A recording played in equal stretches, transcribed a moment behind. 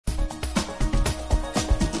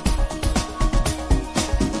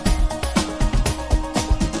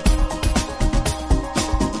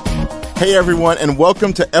Hey everyone, and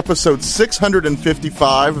welcome to episode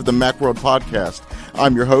 655 of the Macworld Podcast.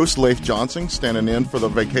 I'm your host, Leif Johnson, standing in for the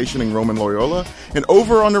vacationing Roman Loyola. And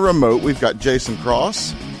over on the remote, we've got Jason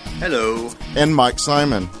Cross. Hello. And Mike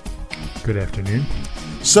Simon. Good afternoon.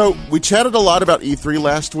 So, we chatted a lot about E3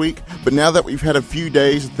 last week, but now that we've had a few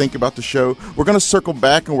days to think about the show, we're going to circle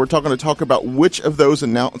back and we're going to talk about which of those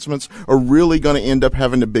announcements are really going to end up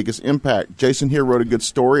having the biggest impact. Jason here wrote a good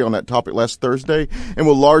story on that topic last Thursday, and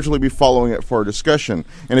we'll largely be following it for our discussion.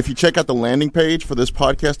 And if you check out the landing page for this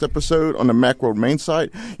podcast episode on the Macworld main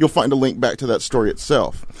site, you'll find a link back to that story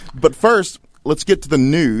itself. But first, let's get to the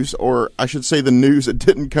news, or I should say the news that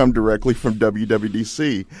didn't come directly from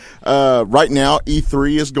WWDC. Right now,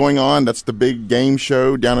 E3 is going on. That's the big game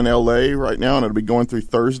show down in L.A. right now, and it'll be going through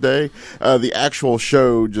Thursday. The actual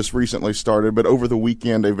show just recently started, but over the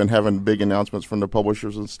weekend they've been having big announcements from the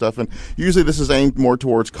publishers and stuff, and usually this is aimed more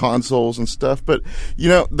towards consoles and stuff, but,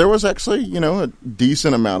 there was actually, a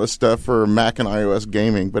decent amount of stuff for Mac and iOS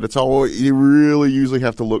gaming, but it's all, you really usually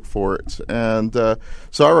have to look for it. And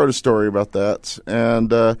so I wrote a story about that.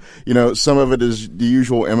 And, some of it is the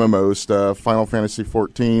usual MMO stuff. Final Fantasy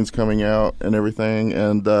XIV's coming out and everything.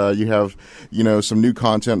 And you have, some new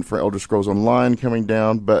content for Elder Scrolls Online coming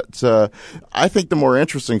down. But I think the more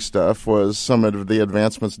interesting stuff was some of the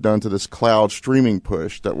advancements done to this cloud streaming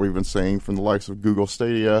push that we've been seeing from the likes of Google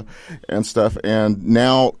Stadia and stuff. And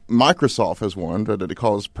now Microsoft has one that it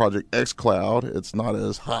calls Project xCloud. It's not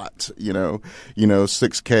as hot,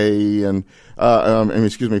 6K and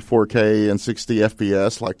 4K and 60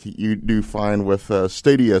 FPS like you do find with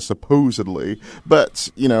Stadia supposedly, but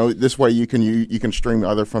this way you can stream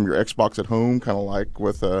either from your Xbox at home, kind of like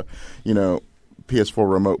with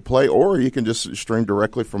PS4 Remote Play, or you can just stream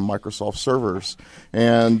directly from Microsoft servers.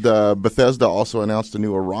 And Bethesda also announced a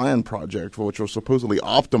new Orion project, which will supposedly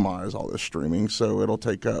optimize all this streaming, so it'll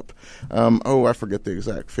take up, I forget the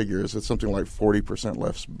exact figures. It's something like 40%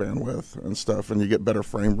 less bandwidth and stuff, and you get better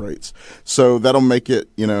frame rates. So that'll make it,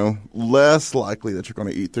 less likely that you're going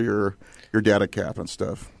to eat through your data cap and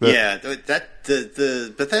stuff. But, yeah,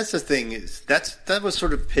 the Bethesda thing that was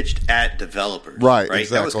sort of pitched at developers, right?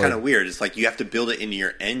 Exactly. That was kind of weird. It's like you have to build it into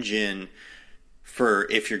your engine for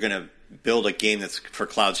if you're going to build a game that's for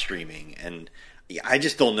cloud streaming, and I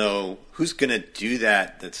just don't know who's going to do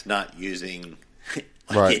that. That's not using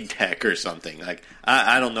id Tech or something. Like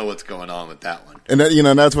I don't know what's going on with that one. And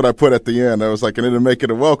that, that's what I put at the end. I was like, and it'll make it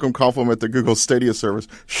a welcome compliment to Google Stadia service.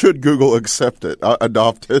 Should Google accept it,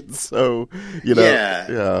 adopt it? So,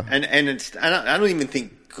 yeah. And it's I don't even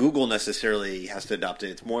think Google necessarily has to adopt it.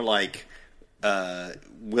 It's more like,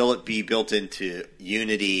 will it be built into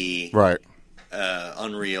Unity, right?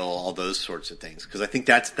 Unreal, all those sorts of things. Because I think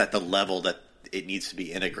that's at the level that it needs to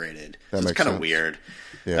be integrated. So it's kind of weird.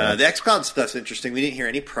 Yeah. The xCloud stuff's interesting. We didn't hear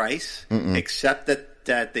any price, except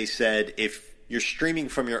that they said if you're streaming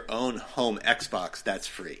from your own home Xbox, that's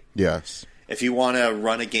free. Yes. If you want to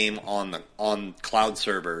run a game on cloud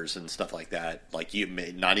servers and stuff like that, like you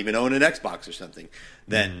may not even own an Xbox or something,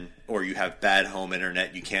 then or you have bad home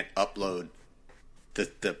internet, you can't upload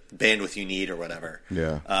the bandwidth you need or whatever.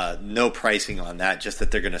 Yeah. No pricing on that, just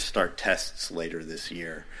that they're going to start tests later this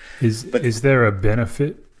year. Is there a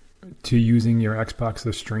benefit to using your Xbox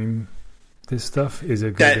to stream this stuff? Is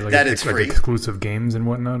it going to be like free? Exclusive games and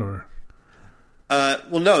whatnot, or?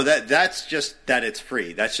 Well, no, that's just that it's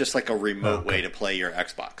free. That's just like a remote way to play your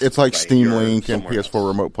Xbox. It's like Steam Link and PS4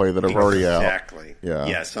 Remote Play that are already out. Exactly.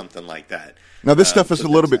 Yeah, something like that. Now, this stuff is a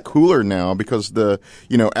little bit cooler now because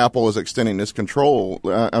Apple is extending this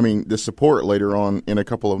this support later on in a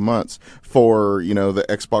couple of months for, the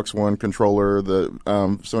Xbox One controller, the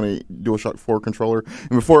Sony DualShock 4 controller.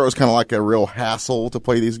 And before it was kind of like a real hassle to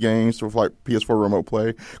play these games with like PS4 Remote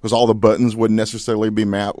Play because all the buttons wouldn't necessarily be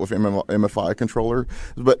mapped with MFI controller.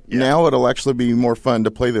 But now it'll actually be more fun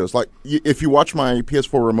to play those. Like if you watch my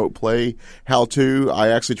PS4 Remote Play how-to, I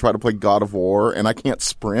actually try to play God of War and I can't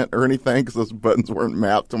sprint or anything because those buttons weren't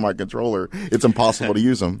mapped to my controller. It's impossible to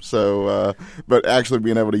use them. So, but actually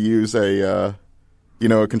being able to use a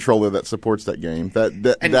controller that supports that game,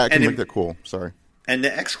 that can make that cool. Sorry. And the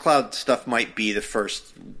xCloud stuff might be the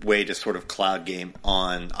first way to sort of cloud game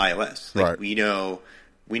on iOS. Like right. We know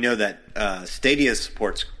that Stadia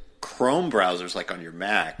supports Chrome browsers like on your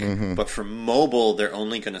Mac, but for mobile, they're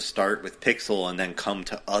only going to start with Pixel and then come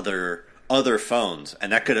to other phones, and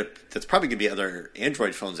that's probably going to be other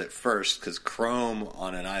Android phones at first because Chrome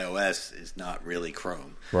on an iOS is not really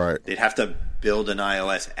Chrome. Right. They'd have to build an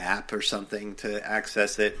iOS app or something to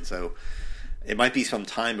access it, so it might be some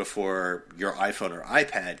time before your iPhone or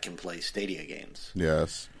iPad can play Stadia games.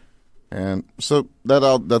 Yes. And so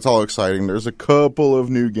that's all exciting. There's a couple of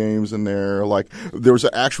new games in there. Like there was an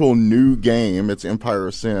actual new game. It's Empire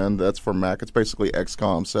of Sin. That's for Mac. It's basically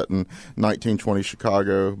XCOM set in 1920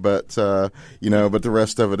 Chicago. But but the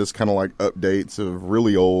rest of it is kind of like updates of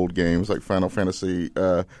really old games like Final Fantasy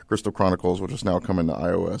Crystal Chronicles, which is now coming to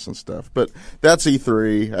iOS and stuff. But that's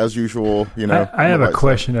E3 as usual. I have a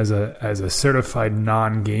question as a certified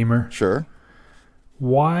non-gamer. Sure.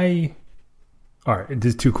 Why? All right,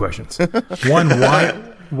 there's two questions. One,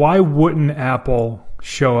 why wouldn't Apple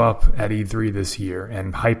show up at E3 this year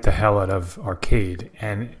and hype the hell out of Arcade?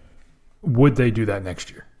 And would they do that next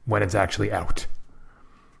year when it's actually out?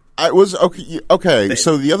 I was okay.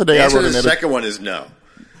 So the other day I wrote the second one is no.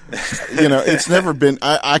 It's never been.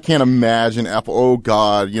 I can't imagine Apple. Oh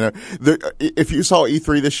God, if you saw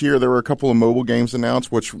E3 this year, there were a couple of mobile games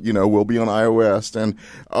announced, which will be on iOS, and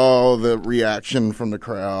the reaction from the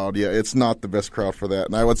crowd. Yeah, it's not the best crowd for that,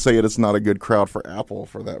 and I would say it's not a good crowd for Apple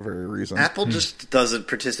for that very reason. Apple just doesn't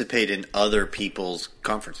participate in other people's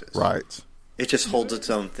conferences, right? It just holds its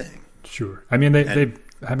own thing. Sure. I mean, they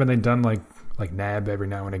haven't they done like NAB every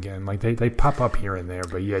now and again. Like they pop up here and there,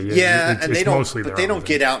 but and they don't. Mostly but they don't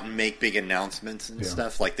get out and make big announcements and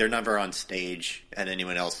stuff. Like they're never on stage at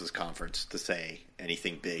anyone else's conference to say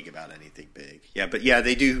anything big about anything big. Yeah, but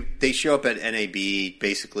they do. They show up at NAB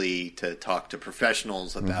basically to talk to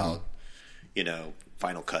professionals about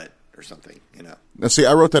Final Cut or something. Now, see,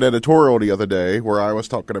 I wrote that editorial the other day where I was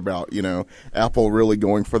talking about, Apple really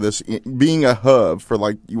going for this, being a hub for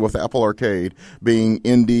like with Apple Arcade, being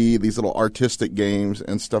indie, these little artistic games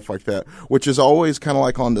and stuff like that, which is always kind of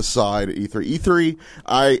like on the side at E3.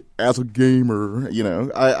 E3, as a gamer,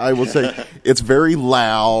 I will say it's very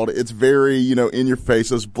loud. It's very, in your face,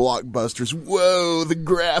 those blockbusters. Whoa, the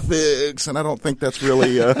graphics. And I don't think that's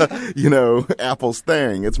really, Apple's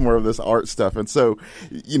thing. It's more of this art stuff. And so,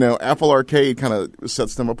 Apple Arcade kind of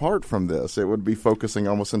sets them apart from this. It would be focusing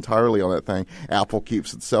almost entirely on that thing. Apple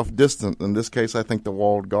keeps itself distant. In this case, I think the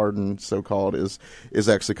walled garden, so-called, is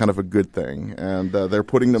actually kind of a good thing. And they're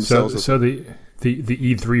putting themselves... So the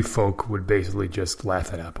E3 folk would basically just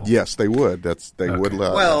laugh at Apple. Yes, they would. They would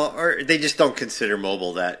laugh. Well, or they just don't consider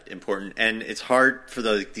mobile that important. And it's hard for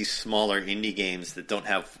these smaller indie games that don't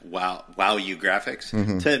have wow you graphics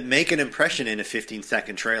to make an impression in a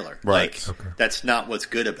 15-second trailer. Right. That's not what's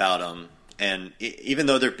good about them. And even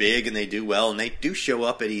though they're big and they do well and they do show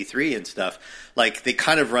up at E3 and stuff, like they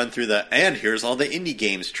kind of run through and here's all the indie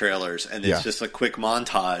games trailers, and it's just a quick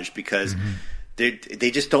montage because they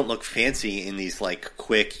just don't look fancy in these like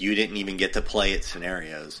quick, you didn't even get to play it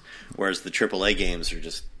scenarios. Whereas the AAA games are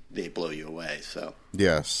just, they blow you away. So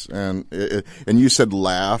yes, and you said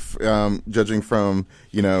laugh, judging from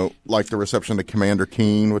like the reception to Commander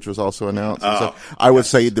Keen, which was also announced. So I would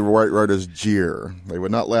say the right word is jeer. They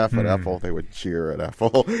would not laugh at Apple; they would cheer at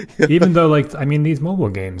Apple. Even though, these mobile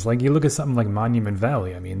games, like you look at something like Monument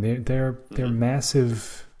Valley. I mean, they're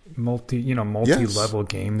massive. Multi-level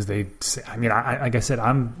games. Like I said,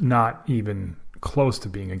 I'm not even close to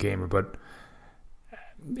being a gamer, but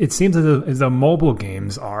it seems as though mobile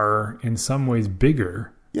games are in some ways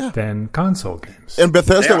bigger than console games. And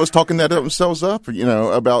Bethesda was talking that themselves up,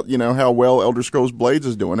 about how well Elder Scrolls Blades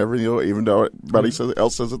is doing. Even though everybody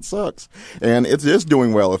else says it sucks, and it is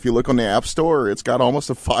doing well. If you look on the App Store, it's got almost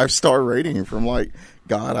a 5-star rating from I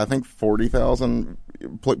think 40,000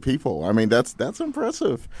 people. I mean, that's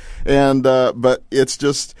impressive. And but it's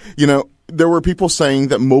just, there were people saying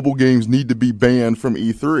that mobile games need to be banned from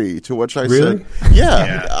E3, to which I said,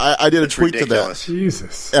 I did a tweet ridiculous. To that.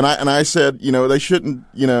 Jesus. And I said, they shouldn't,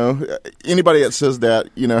 anybody that says that,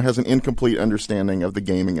 has an incomplete understanding of the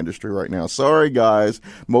gaming industry right now. Sorry, guys.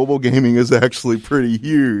 Mobile gaming is actually pretty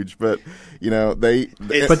huge, but,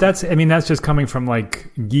 But that's just coming from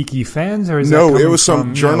like geeky fans, or is no? That it was some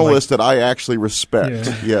from, journalists that I actually respect.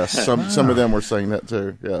 Yeah. Yes, some of them were saying that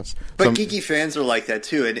too. Yes, but geeky fans are like that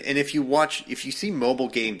too. And if you see mobile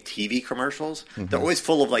game TV commercials, they're always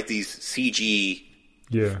full of like these CG,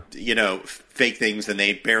 fake things, and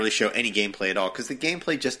they barely show any gameplay at all because the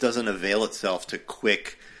gameplay just doesn't avail itself to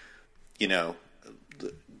quick, 10,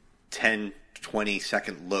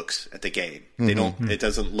 20-second looks at the game. They don't. It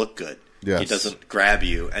doesn't look good. Yes. It doesn't grab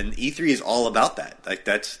you, and E3 is all about that. Like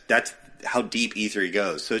that's how deep E3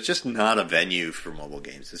 goes. So it's just not a venue for mobile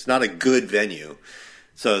games. It's not a good venue.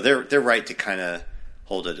 So they're right to kind of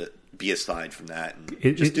hold it, be aside from that,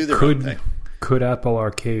 and just do their own thing. Could Apple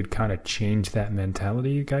Arcade kind of change that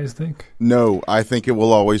mentality, you guys think? No, I think it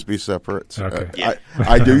will always be separate. Okay.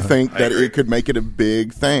 I do think that it could make it a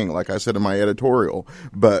big thing, like I said in my editorial,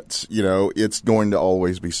 but, it's going to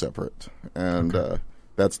always be separate. And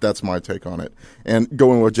That's my take on it. And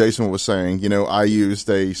going with what Jason was saying, I used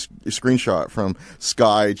a screenshot from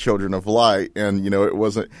Sky Children of Light, and it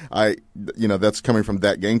wasn't that's coming from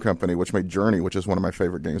that game company, which made Journey, which is one of my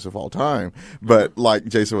favorite games of all time. But like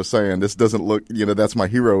Jason was saying, this doesn't look, that's my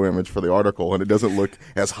hero image for the article, and it doesn't look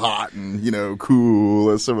as hot and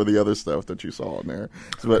cool as some of the other stuff that you saw in there.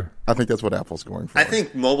 But I think that's what Apple's going for. I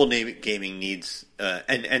think mobile gaming needs,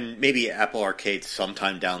 and maybe Apple Arcade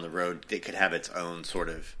sometime down the road, they could have its own sort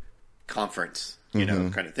of conference,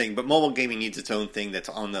 kind of thing. But mobile gaming needs its own thing that's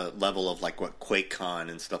on the level of like what QuakeCon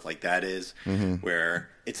and stuff like that is, where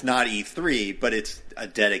it's not E3, but it's a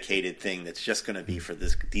dedicated thing that's just going to be for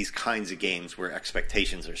these kinds of games where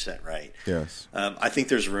expectations are set right. Yes. I think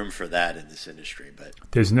there's room for that in this industry, but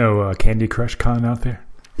there's no Candy Crush Con out there.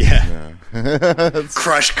 Yeah.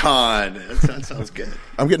 Crush Con. That sounds good.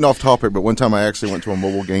 I'm getting off topic, but one time I actually went to a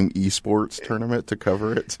mobile game esports tournament to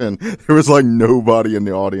cover it, and there was like nobody in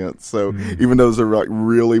the audience. So even though those are like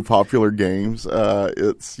really popular games,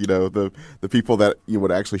 it's the people that you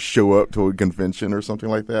would actually show up to a convention or something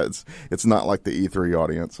like that. It's not like the E3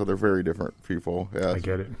 audience, so they're very different people. Yeah. I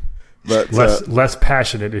get it. But less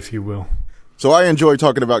passionate, if you will. So I enjoy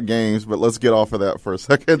talking about games, but let's get off of that for a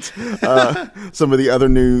second. Some of the other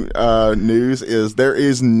new news is there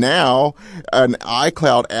is now an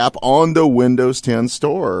iCloud app on the Windows 10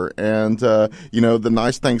 store. And, the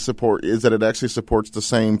nice thing is that it actually supports the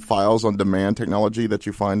same files on demand technology that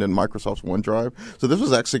you find in Microsoft's OneDrive. So this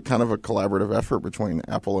was actually kind of a collaborative effort between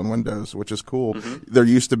Apple and Windows, which is cool. There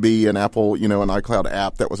used to be an Apple, an iCloud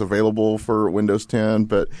app that was available for Windows 10,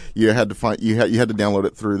 but you had to download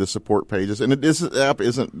it through the support pages. And this app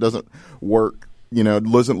doesn't work, it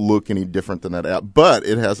doesn't look any different than that app, but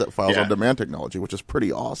it has that files on demand technology, which is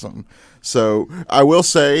pretty awesome. So I will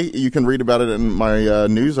say you can read about it in my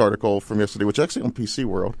news article from yesterday, which is actually on PC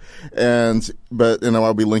World, but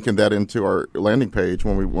I'll be linking that into our landing page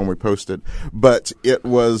when we post it. But it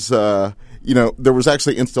was. There was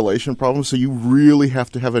actually installation problems, so you really have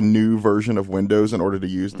to have a new version of Windows in order to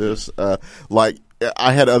use this.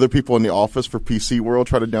 I had other people in the office for PC World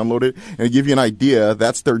try to download it, and to give you an idea,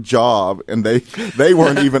 that's their job, and they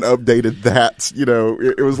weren't even updated that.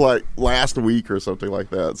 It was like last week or something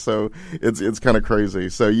like that. So it's kind of crazy.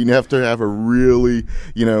 So you have to have a really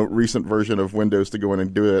recent version of Windows to go in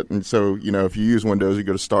and do it. And so if you use Windows, you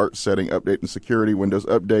go to Start, Setting, Update, and Security, Windows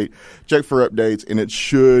Update, check for updates, and it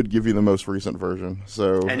should give you the most recent version.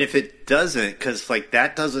 So and if it doesn't, because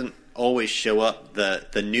that doesn't always show up,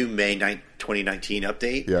 the new May 9th 2019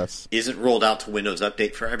 update isn't rolled out to Windows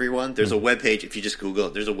Update for everyone. There's a web page, if you just Google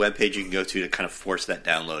it, there's a web page you can go to kind of force that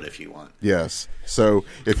download if you want. Yes. So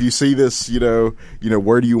if you see this,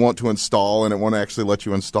 where do you want to install, and it won't actually let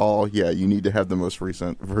you install, you need to have the most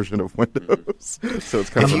recent version of Windows. So it's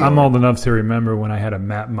kind of I'm old enough to remember when I had to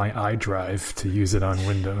map my iDrive to use it on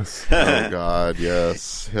Windows. Oh, God,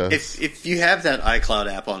 yes. If you have that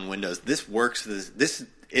iCloud app on Windows, this works.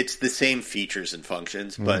 It's the same features and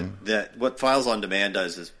functions, but what Files on Demand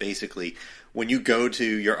does is basically when you go to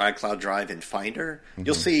your iCloud drive in Finder,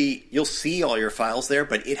 you'll see all your files there,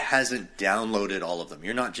 but it hasn't downloaded all of them.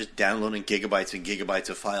 You're not just downloading gigabytes and gigabytes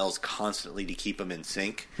of files constantly to keep them in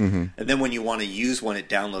sync. And then when you want to use one, it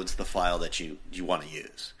downloads the file that you want to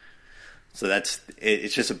use. So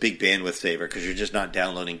it's just a big bandwidth saver because you're just not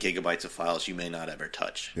downloading gigabytes of files you may not ever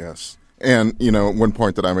touch. Yes. And, one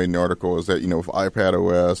point that I made in the article is that, with iPad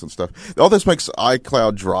OS and stuff, all this makes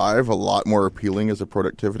iCloud Drive a lot more appealing as a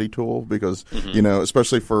productivity tool because,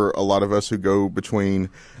 especially for a lot of us who go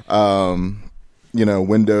between,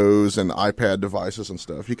 Windows and iPad devices and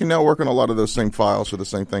stuff. You can now work on a lot of those same files for the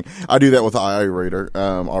same thing. I do that with iWriter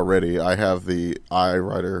already. I have the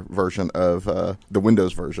iWriter version of the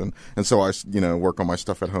Windows version, and so I work on my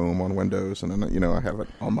stuff at home on Windows, and then I have it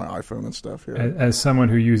on my iPhone and stuff here. As someone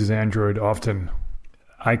who uses Android often,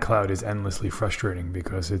 iCloud is endlessly frustrating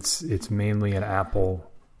because it's mainly an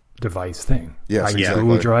Apple device thing. Yes, I use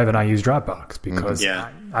Google Drive and I use Dropbox because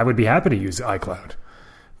I would be happy to use iCloud.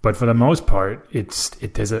 But for the most part, it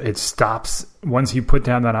stops once you put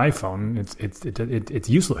down that iPhone. It's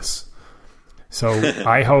useless. So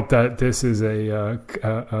I hope that this is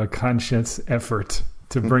a conscious effort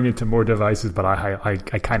to bring it to more devices. But I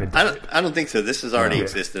kind of I don't think so. This has already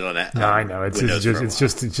existed on that. No, I know it's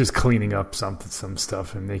just cleaning up some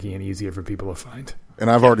stuff and making it easier for people to find. And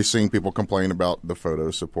I've already seen people complain about the photo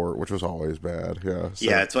support, which was always bad.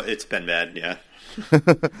 Yeah. So. It's been bad. Yeah.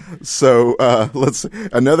 So let's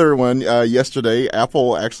another one. Yesterday,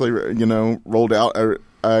 Apple actually rolled out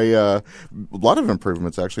a lot of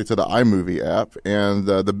improvements actually to the iMovie app, and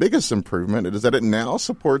the biggest improvement is that it now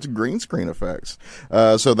supports green screen effects.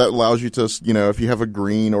 So that allows you to, if you have a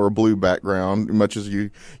green or a blue background, much as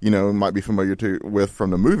you might be familiar with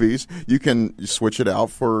from the movies, you can switch it out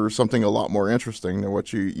for something a lot more interesting than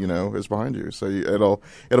what is behind you. So it'll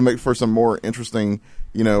make for some more interesting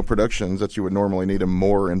productions that you would normally need a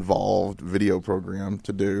more involved video program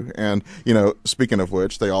to do. And, speaking of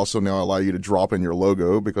which, they also now allow you to drop in your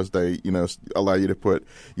logo because they, allow you to put,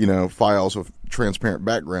 files with transparent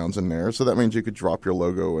backgrounds in there. So that means you could drop your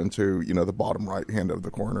logo into, the bottom right hand of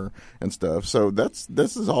the corner and stuff. So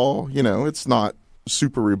this is all, it's not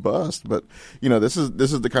super robust, but this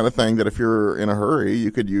is the kind of thing that if you're in a hurry,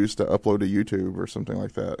 you could use to upload to YouTube or something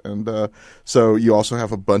like that. And so you also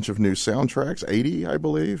have a bunch of new soundtracks, 80, I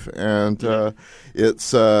believe, and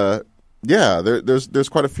it's there's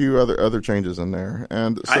quite a few other changes in there.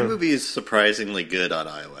 And so, iMovie is surprisingly good on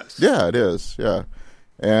iOS. Yeah, it is. Yeah,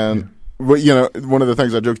 and one of the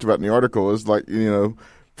things I joked about in the article is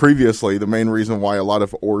previously, the main reason why a lot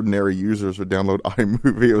of ordinary users would download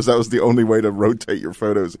iMovie was that was the only way to rotate your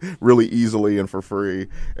photos really easily and for free.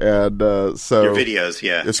 And so your videos,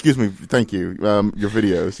 yeah. Excuse me, thank you. Your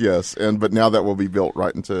videos, yes. But now that will be built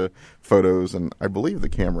right into Photos and I believe the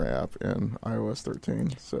Camera app in iOS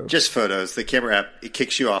 13. So just Photos. The Camera app, it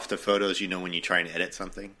kicks you off to Photos. When you try and edit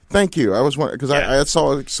something. Thank you. I was wondering because I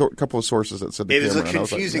saw a couple of sources that said the Camera. It was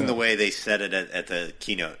confusing the way they said it at the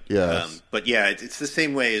keynote. Yes. But yeah, it's the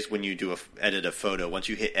same way as when you do edit a photo. Once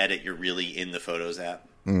you hit edit, you're really in the Photos app.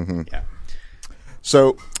 Mm-hmm. Yeah.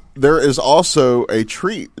 So there is also a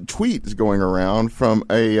tweet going around from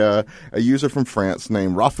a user from France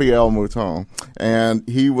named Raphael Mouton, and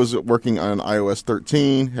he was working on iOS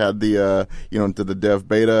 13, had the into the dev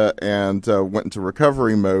beta, and went into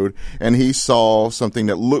recovery mode, and he saw something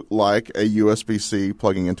that looked like a USB-C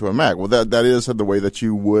plugging into a Mac. Well, that is the way that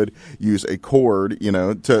you would use a cord,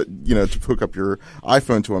 to hook up your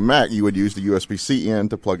iPhone to a Mac. You would use the USB-C in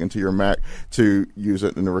to plug into your Mac to use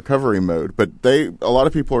it in the recovery mode. But a lot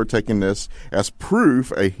of people are taking this as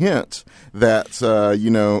proof, a hint that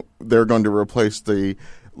they're going to replace the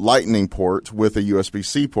Lightning port with a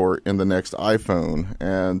USB-C port in the next iPhone,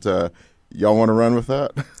 and y'all want to run with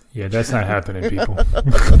that? Yeah, that's not happening, people.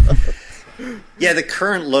 Yeah, the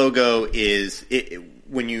current logo is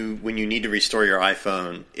when you need to restore your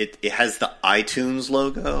iPhone, it has the iTunes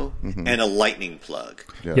logo and a Lightning plug.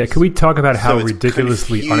 Yes. Yeah, can we talk about how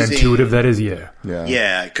ridiculously unintuitive that is?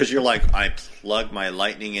 Yeah, because you're like, I plug my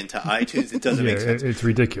Lightning into iTunes. It doesn't make sense. It's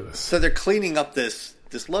ridiculous. So they're cleaning up this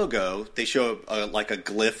logo. They show like a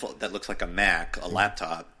glyph that looks like a Mac, a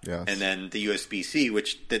laptop, yes. And then the USB-C,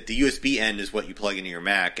 which the USB end is what you plug into your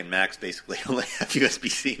Mac, and Macs basically only have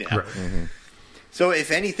USB-C now. Right. Mm-hmm. So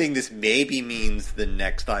if anything, this maybe means the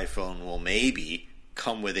next iPhone will maybe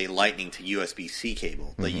come with a Lightning to USB-C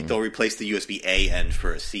cable. Mm-hmm. They'll replace the USB-A end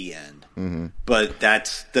for a C end. Mm-hmm. But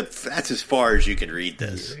that's as far as you can read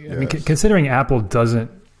this. I mean, considering Apple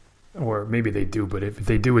doesn't, or maybe they do, but if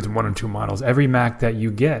they do, it's one or two models. Every Mac that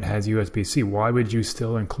you get has USB-C. Why would you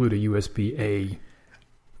still include a USB-A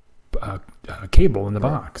cable in the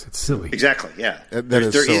box? It's silly. Exactly, yeah. There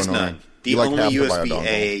is none. The only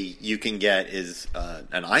USB-A you can get is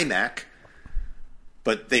an iMac,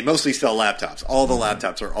 but they mostly sell laptops. All the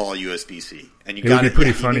laptops are all USB-C. And it would be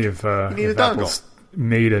pretty funny if Apple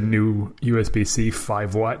made a new USB-C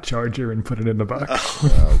 5-watt charger and put it in the box.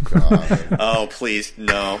 Oh God! Oh please,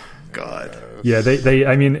 no, God. Yeah, they.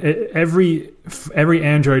 I mean, every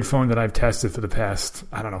Android phone that I've tested for the past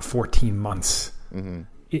 14 months. Mm-hmm.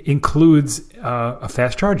 It includes a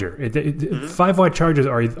fast charger. 5-watt chargers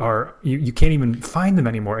are you can't even find them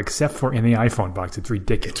anymore except for in the iPhone box. It's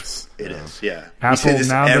ridiculous. It is, yeah. Apple we say this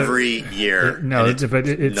now every year.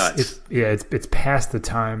 It's past the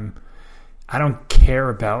time. I don't care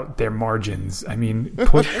about their margins. I mean,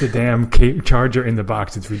 put the damn charger in the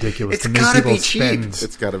box. It's ridiculous. It's got to be cheap.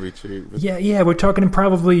 It's got to be cheap. Yeah. We're talking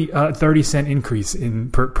probably 30-cent increase in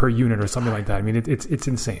per unit or something like that. I mean, it's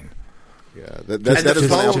insane. Yeah, that is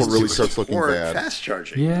when Apple really starts looking bad. Fast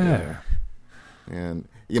charging. Yeah. And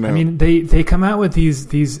I mean, they come out with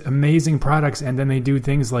these amazing products, and then they do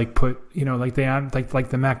things like put like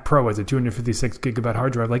the Mac Pro has a 256 gigabyte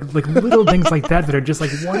hard drive, like little things like that are just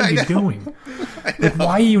like, what are you doing? Like,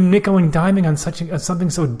 why are you nickel and diming on something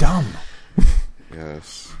so dumb?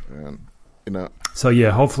 Yes, and So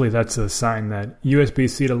yeah, hopefully that's a sign that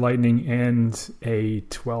USB-C to Lightning and a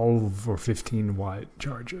 12 or 15 watt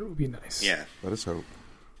charger would be nice. Yeah, let us hope.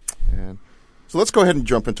 And So let's go ahead and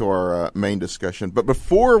jump into our main discussion. But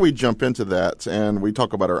before we jump into that and we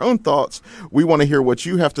talk about our own thoughts, we want to hear what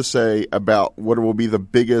you have to say about what will be the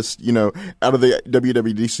biggest, out of the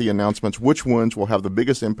WWDC announcements, which ones will have the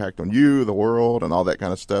biggest impact on you, the world, and all that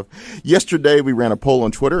kind of stuff. Yesterday, we ran a poll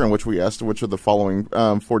on Twitter in which we asked which of the following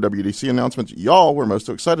 4 WWDC announcements y'all were most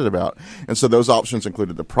excited about. And so those options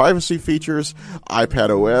included the privacy features,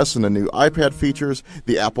 iPad OS and the new iPad features,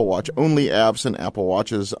 the Apple Watch only apps and Apple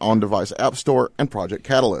Watch's on-device app store, and Project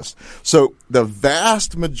Catalyst. So the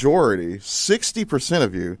vast majority, 60%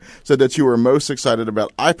 of you, said that you were most excited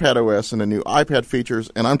about iPad OS and the new iPad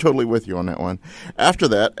features, and I'm totally with you on that one. After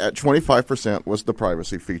that, at 25%, was the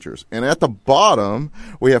privacy features. And at the bottom,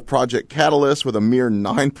 we have Project Catalyst with a mere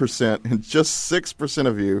 9%, and just 6%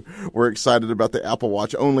 of you were excited about the Apple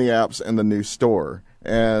Watch only apps and the new store.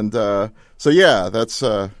 And that's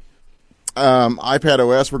iPad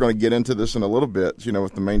OS. We're going to get into this in a little bit,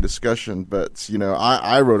 with the main discussion. But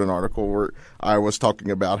I wrote an article where I was talking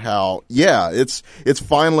about how it's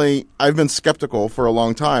finally. I've been skeptical for a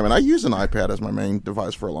long time, and I use an iPad as my main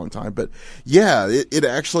device for a long time. But it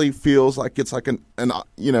actually feels like it's like a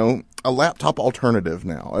laptop alternative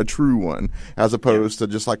now, a true one, as opposed to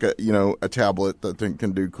just like a tablet that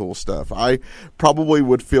can do cool stuff. I probably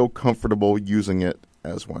would feel comfortable using it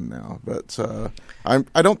as one now, but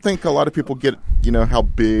I don't think a lot of people get how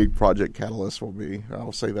big Project Catalyst will be.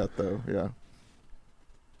 I'll say that though. Yeah.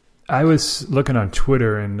 I was looking on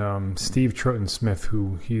Twitter, and Steve Troughton-Smith,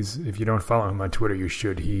 who if you don't follow him on Twitter, you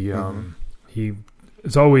should. He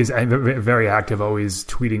is always very active, always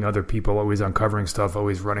tweeting other people, always uncovering stuff,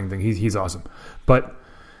 always running things. He's awesome. But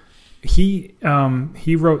he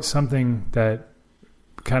wrote something that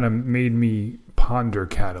kind of made me ponder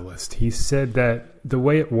Catalyst. He said that the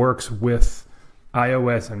way it works with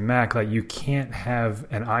iOS and Mac, like you can't have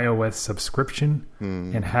an iOS subscription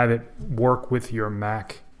and have it work with your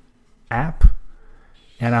Mac app.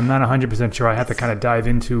 And I'm not 100% sure. I have to kind of dive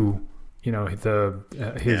into his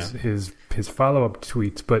follow-up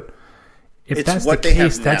tweets. But if that's the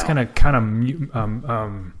case, that's going to kind of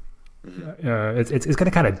it's going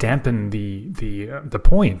to kind of dampen the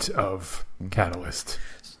point of Catalyst.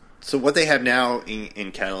 So what they have now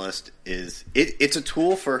in Catalyst is it's a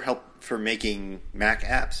tool for making Mac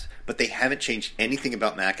apps, but they haven't changed anything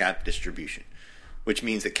about Mac app distribution, which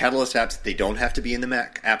means that Catalyst apps, they don't have to be in the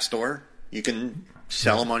Mac App Store. You can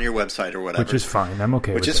sell them on your website or whatever. Which is fine. I'm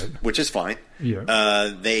okay with it. Which is fine. Yeah.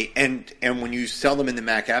 And when you sell them in the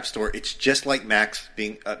Mac App Store, it's just like Mac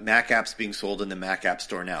apps being sold in the Mac App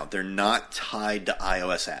Store now. They're not tied to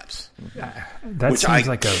iOS apps. That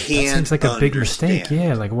seems like a big mistake.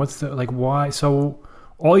 Yeah. Like why? So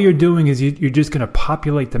all you're doing is you're just going to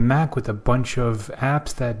populate the Mac with a bunch of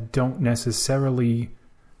apps that don't necessarily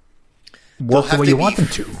work the way you want them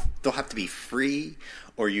to. They'll have to be free.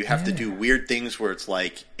 Or you have to do weird things where it's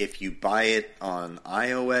like if you buy it on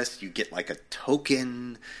iOS, you get like a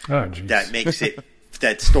token that makes it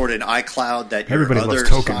that's stored in iCloud that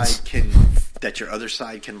your other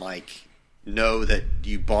side can like know that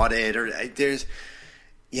you bought it. Or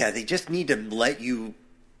they just need to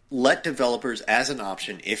let developers as an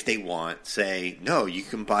option if they want say no, you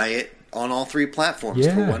can buy it on all 3 platforms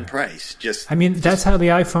for one price. That's how the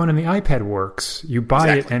iPhone and the iPad works. You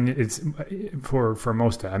buy it, and it's for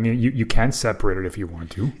most of it. You can separate it if you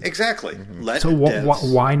want to. Exactly.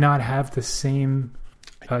 Mm-hmm. Why not have the same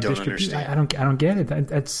distribution? Understand. I don't get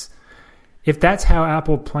it. If that's how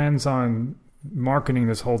Apple plans on marketing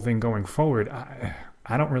this whole thing going forward,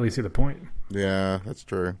 I don't really see the point. Yeah, that's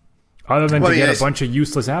true. Other than to get a bunch of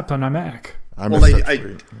useless apps on my Mac. I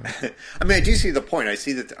do see the point. I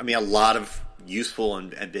see that. A lot of useful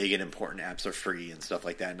and big and important apps are free and stuff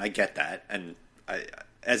like that, and I get that. And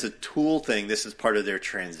as a tool thing, this is part of their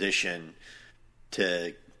transition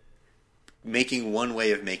to making one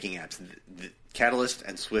way of making apps. The Catalyst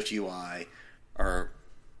and Swift UI are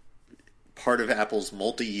part of Apple's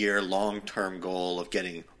multi-year, long-term goal of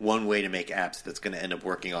getting one way to make apps that's going to end up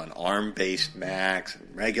working on ARM-based Macs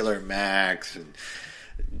and regular Macs and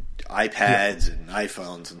iPads and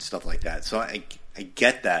iPhones and stuff like that. So I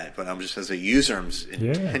get that, but I'm just as a user, I'm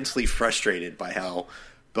intensely frustrated by how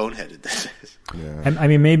boneheaded this is. Yeah.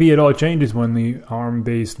 And maybe it all changes when the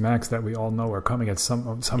ARM-based Macs that we all know are coming at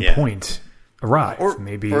some point arrive. Or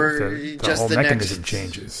the whole mechanism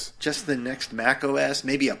changes. Just the next Mac OS,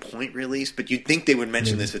 maybe a point release, but you'd think they would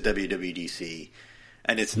mention this at WWDC,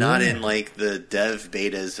 and it's not in like the dev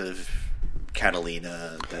betas of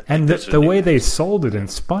Catalina. And the way they sold it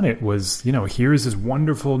and spun it was, here's this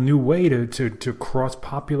wonderful new way to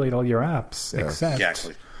cross-populate all your apps, except...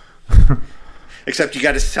 Exactly. Except you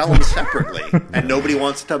got to sell them separately, and nobody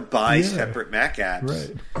wants to buy separate Mac apps.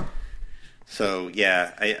 Right. So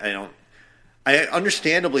yeah, I don't.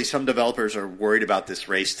 Understandably, some developers are worried about this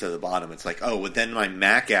race to the bottom. It's like, oh, well, then my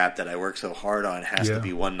Mac app that I work so hard on has to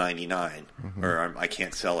be $199, or I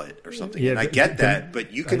can't sell it or something. Yeah, and I get that,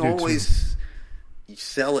 but you can always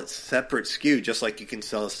sell it separate SKU, just like you can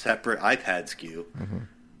sell a separate iPad SKU,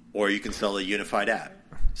 or you can sell a unified app.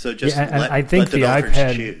 So just I think let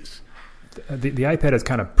developers choose. The iPad has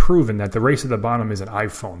kind of proven that the race to the bottom is an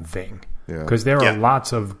iPhone thing. Because there are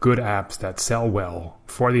lots of good apps that sell well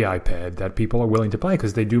for the iPad that people are willing to buy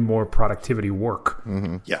because they do more productivity work.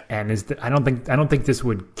 Yeah, and I don't think this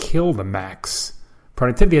would kill the Mac's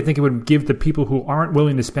productivity. I think it would give the people who aren't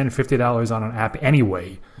willing to spend $50 on an app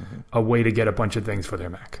anyway a way to get a bunch of things for their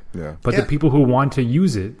Mac. But the people who want to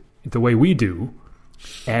use it the way we do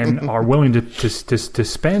and are willing to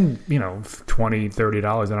spend $20,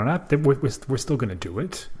 $30 on an app, we're still going to do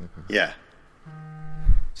it. Yeah.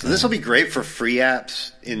 So this will be great for free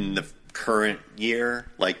apps in the current year.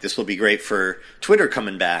 Like this will be great for Twitter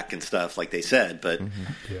coming back and stuff, like they said. But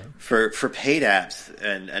for paid apps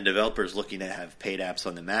and developers looking to have paid apps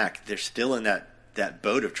on the Mac, they're still in that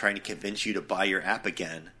boat of trying to convince you to buy your app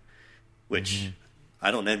again, which I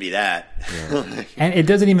don't envy that. Yeah. And it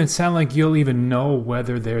doesn't even sound like you'll even know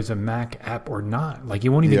whether there's a Mac app or not. Like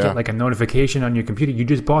you won't even get like a notification on your computer. You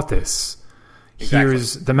just bought this. Exactly.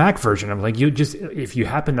 Here's the Mac version. I'm like, if you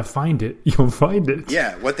happen to find it, you'll find it.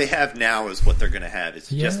 Yeah, what they have now is what they're going to have. It's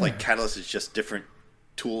just like Catalyst is just different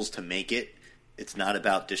tools to make it. It's not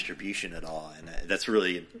about distribution at all, and that's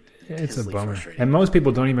really it's a bummer. And most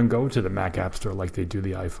people don't even go to the Mac App Store like they do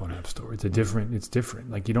the iPhone App Store. It's different.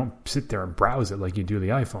 Like you don't sit there and browse it like you do the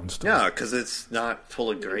iPhone store. No, because it's not full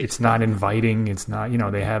of great. It's not inviting. It's not.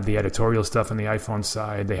 They have the editorial stuff on the iPhone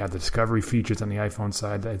side. They have the discovery features on the iPhone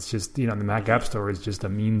side. It's just the Mac App Store is just a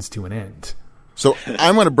means to an end. So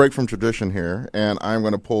I'm going to break from tradition here, and I'm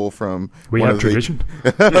going to pull from one of the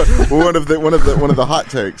hot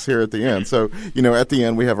takes here at the end. So at the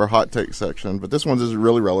end we have our hot take section, but this one is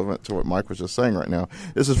really relevant to what Mike was just saying right now.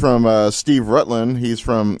 This is from Steve Rutland. He's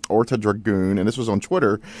from Orta Dragoon, and this was on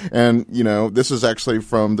Twitter. And this is actually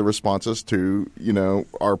from the responses to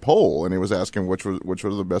our poll, and he was asking which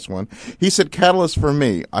was the best one. He said, "Catalyst for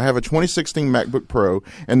me. I have a 2016 MacBook Pro,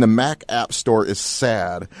 and the Mac App Store is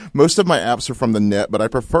sad. Most of my apps are from the net, but I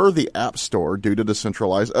prefer the App Store due to the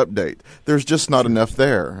centralized update. There's just not enough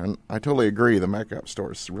there." And I totally agree. The Mac App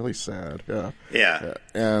Store is really sad.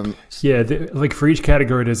 And like for each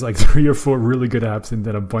category, there's like 3 or 4 really good apps, and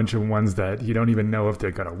then a bunch of ones that you don't even know if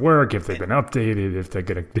they're going to work, if they've been updated, if they're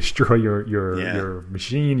going to destroy your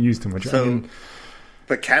machine, use too much.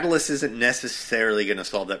 But Catalyst isn't necessarily going to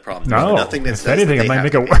solve that problem. No, nothing that if says anything, that it might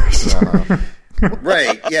make it worse.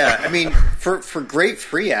 Right, yeah. I mean, for great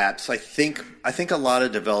free apps, I think a lot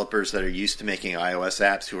of developers that are used to making iOS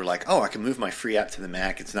apps who are like, oh, I can move my free app to the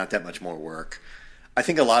Mac, it's not that much more work. I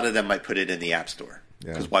think a lot of them might put it in the App Store,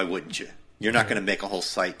 because why wouldn't you? You're not going to make a whole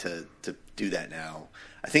site to do that now.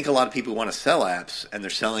 I think a lot of people want to sell apps, and they're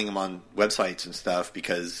selling them on websites and stuff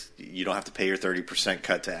because you don't have to pay your 30%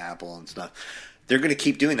 cut to Apple and stuff. They're going to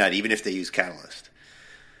keep doing that even if they use Catalyst.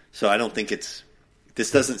 So I don't think this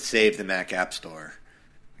doesn't save the Mac App Store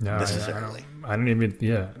necessarily. I don't even.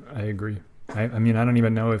 Yeah, I agree. I mean, I don't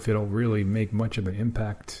even know if it'll really make much of an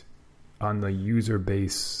impact on the user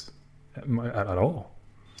base at all.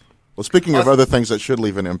 Well, speaking of other things that should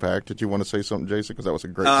leave an impact, did you want to say something, Jason? Because that was a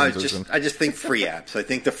great transition. I just think free apps. I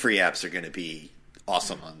think the free apps are going to be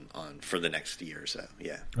awesome on for the next year or so.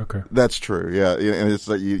 Yeah. Okay. That's true. Yeah, and it's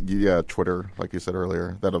like Twitter, like you said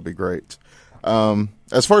earlier, that'll be great.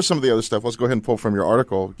 As far as some of the other stuff, let's go ahead and pull from your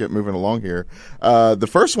article, get moving along here. The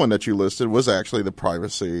first one that you listed was actually the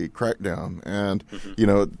privacy crackdown. And,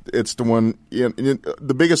 it's the one,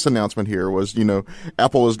 the biggest announcement here was,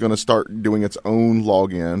 Apple is going to start doing its own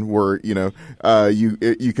login where,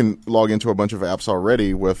 you can log into a bunch of apps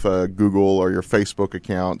already with Google or your Facebook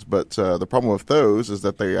account. But the problem with those is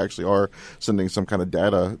that they actually are sending some kind of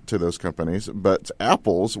data to those companies, but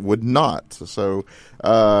Apple's would not. So,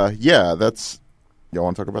 that's... Y'all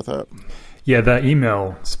want to talk about that? Yeah, that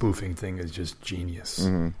email spoofing thing is just genius.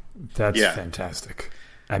 Mm-hmm. That's fantastic.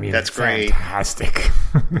 I mean, that's fantastic.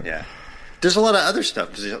 Yeah. There's a lot of other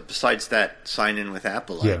stuff besides that sign in with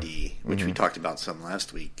Apple ID, which we talked about some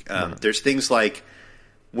last week. There's things like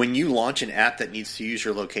when you launch an app that needs to use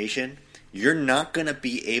your location, you're not going to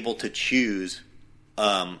be able to choose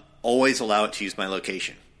always allow it to use my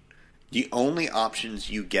location. The only options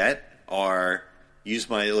you get are use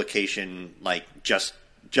my location like just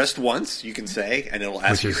once, you can say, and it'll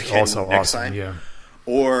ask you again next time. Yeah.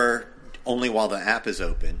 Or only while the app is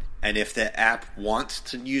open. And if the app wants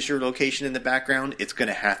to use your location in the background, it's going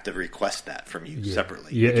to have to request that from you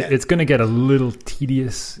separately. Yeah, it's going to get a little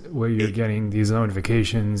tedious where you're getting these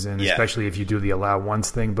notifications, and especially if you do the allow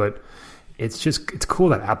once thing. But it's cool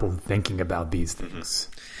that Apple's thinking about these things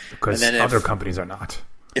because other companies are not.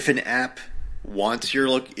 If an app wants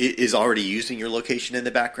is already using your location in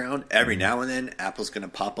the background, every now and then Apple's going to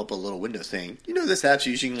pop up a little window saying, this app's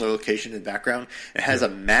using your location in the background. It has a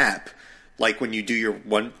map, like when you do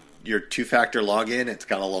your two-factor login, it's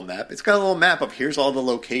got a little map. It's got a little map of here's all the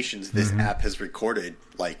locations this app has recorded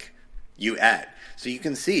like you at. So you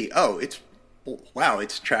can see, it's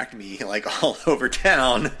tracked me like all over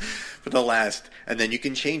town for the last, and then you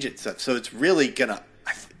can change it stuff. So it's really gonna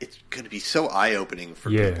be so eye-opening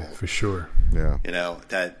for people. Yeah, for sure. Yeah.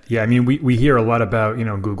 Yeah, I mean, we hear a lot about,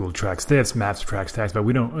 Google tracks this, Maps tracks tags, but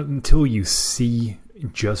we don't, until you see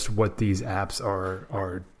just what these apps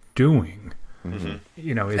are doing. Mm-hmm.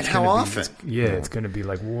 It's and how often? It's going to be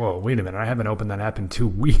like, whoa, wait a minute, I haven't opened that app in 2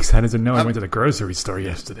 weeks. How does it know I went to the grocery store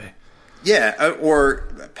yesterday? Yeah, or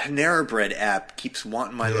Panera Bread app keeps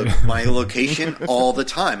wanting my location all the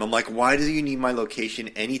time. I'm like, why do you need my location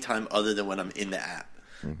anytime other than when I'm in the app?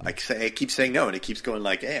 I keep saying no, and it keeps going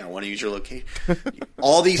like, hey, I want to use your location.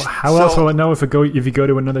 All these. How else will it know if you go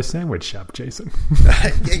to another sandwich shop, Jason?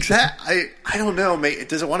 Exactly. I don't know, mate.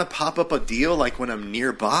 Does it want to pop up a deal like when I'm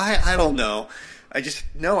nearby? I don't know. I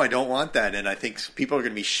don't want that, and I think people are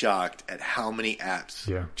going to be shocked at how many apps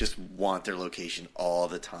just want their location all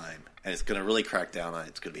the time, and it's going to really crack down on it.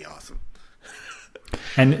 It's going to be awesome.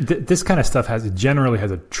 And this kind of stuff generally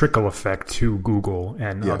has a trickle effect to Google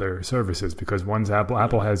and other services, because once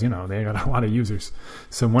Apple has, they got a lot of users.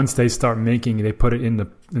 So once they start they put it in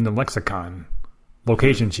the lexicon,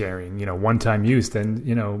 location sharing, one-time use, then,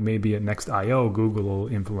 maybe at next I/O, Google will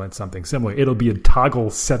implement something similar. It'll be a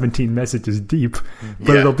toggle 17 messages deep,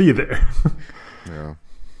 but it'll be there. Yeah,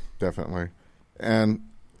 definitely. And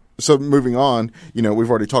so moving on, we've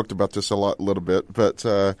already talked about this a little bit, but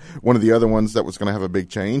one of the other ones that was going to have a big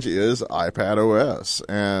change is iPad OS.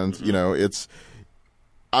 And, it's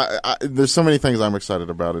there's so many things I'm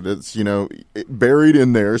excited about it. It's, buried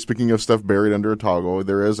in there, speaking of stuff buried under a toggle,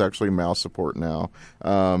 there is actually mouse support now.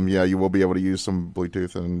 You will be able to use some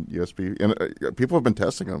Bluetooth and USB. And people have been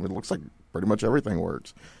testing them. It looks like pretty much everything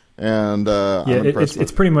works. And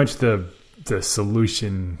it's pretty much the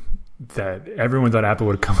solution that everyone thought Apple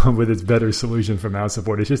would come up with its better solution for mouse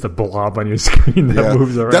support. It's just a blob on your screen that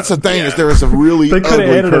moves around. That's the thing is there is a really they could have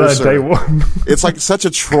added cursor. It on day one. It's like such a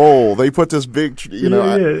troll. They put this big,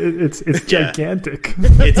 it's gigantic.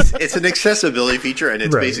 It's an accessibility feature, and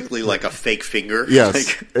it's basically like a fake finger.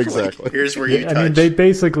 Yes, exactly. Here's where you touch. I mean, they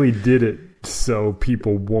basically did it so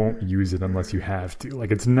people won't use it unless you have to. Like,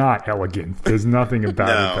 it's not elegant. There's nothing about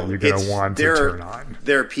it that you're going to want to turn on.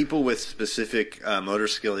 There are people with specific motor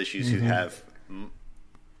skill issues who have,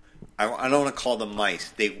 I don't want to call them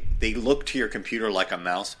mice. They look to your computer like a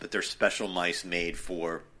mouse, but they're special mice made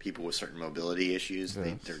for people with certain mobility issues.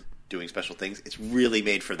 Yes. They're doing special things. It's really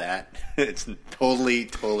made for that. It's totally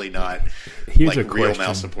not Here's like a real question.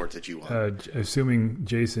 mouse support that you want. Assuming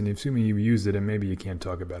you used it, and maybe you can't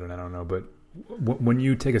talk about it, I don't know, but when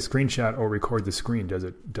you take a screenshot or record the screen, does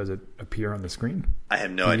it appear on the screen? I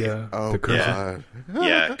have no idea. The cursor?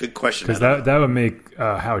 Yeah, good question. Because that would make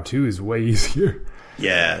how-tos way easier.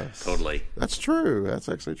 Yeah, totally. That's true. That's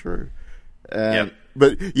actually true.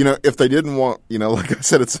 But, if they didn't want, like I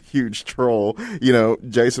said, it's a huge troll.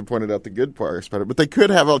 Jason pointed out the good parts about it. But they could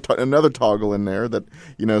have another toggle in there that,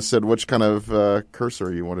 said which kind of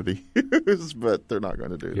cursor you wanted to use. But they're not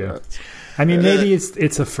going to do that. I mean, maybe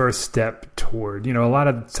it's a first step toward, a lot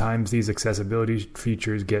of times these accessibility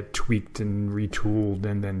features get tweaked and retooled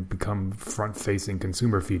and then become front-facing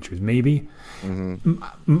consumer features. Maybe. Mm-hmm.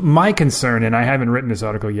 My concern, and I haven't written this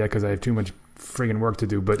article yet because I have too much friggin' work to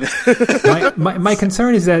do, but my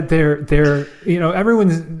concern is that they're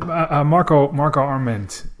everyone's Marco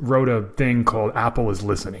Arment wrote a thing called Apple is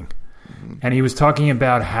Listening, and he was talking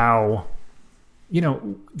about how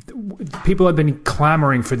people have been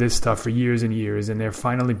clamoring for this stuff for years and years, and they're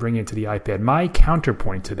finally bringing it to the iPad. My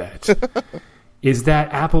counterpoint to that is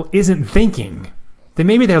that Apple isn't thinking.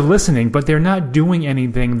 Maybe they're listening, but they're not doing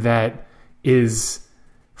anything that is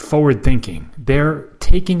forward thinking. They're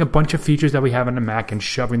taking a bunch of features that we have on the Mac and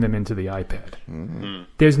shoving them into the iPad. Mm-hmm.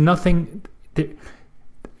 There's nothing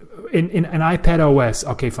in an iPad OS.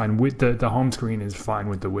 Okay, fine. With the home screen is fine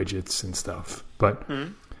with the widgets and stuff, but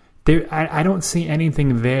I don't see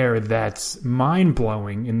anything there that's mind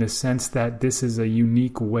blowing in the sense that this is a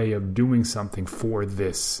unique way of doing something for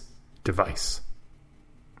this device.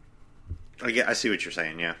 I see what you're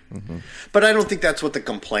saying, yeah. Mm-hmm. But I don't think that's what the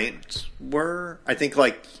complaints were. I think,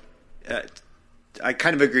 I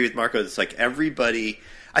kind of agree with Marco. It's like everybody...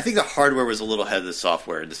 I think the hardware was a little ahead of the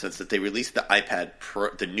software in the sense that they released the iPad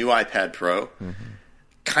Pro, the new iPad Pro,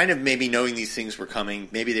 kind of maybe knowing these things were coming.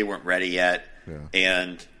 Maybe they weren't ready yet.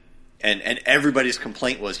 Yeah. And everybody's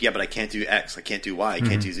complaint was, yeah, but I can't do X, I can't do Y, I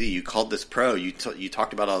can't do Z. You called this Pro. You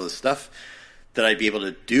talked about all this stuff that I'd be able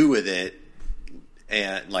to do with it.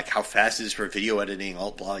 And like how fast it is for video editing,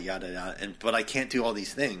 all blah yada yada, but I can't do all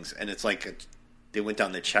these things. And it's like they went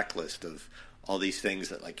down the checklist of all these things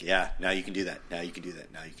that like, yeah, now you can do that, now you can do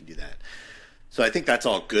that, now you can do that. So I think that's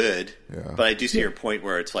all good. Yeah. But I do see your point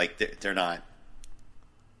where it's like they're not.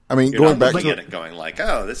 I mean, going back to it, going like,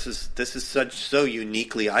 oh, this is so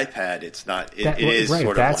uniquely iPad. It's not. It is right.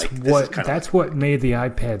 Sort that's of like that's what made the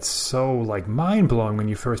iPad so like mind blowing when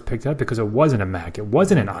you first picked it up, because it wasn't a Mac, it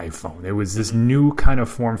wasn't an iPhone. It was this new kind of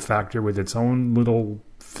form factor with its own little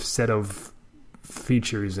set of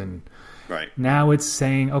features, and now it's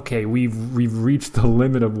saying, okay, we've reached the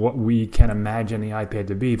limit of what we can imagine the iPad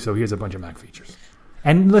to be. So here's a bunch of Mac features.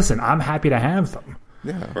 And listen, I'm happy to have them.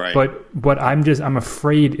 Yeah. Right. But I'm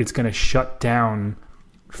afraid it's going to shut down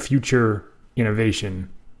future innovation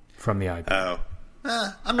from the iPad. Oh,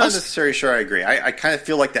 I'm not necessarily sure I agree. I kind of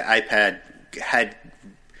feel like the iPad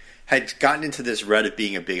had gotten into this rut of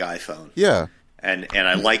being a big iPhone. Yeah. And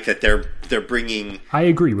I like that they're bringing. I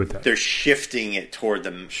agree with that. They're shifting it toward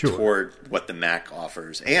what the Mac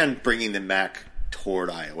offers and bringing the Mac toward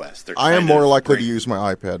iOS. I am more likely to use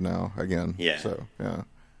my iPad now again. Yeah. So yeah.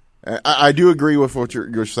 I do agree with what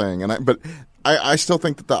you're saying, but I still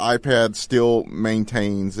think that the iPad still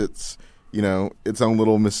maintains its own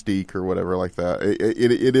little mystique or whatever like that.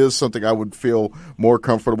 It is something I would feel more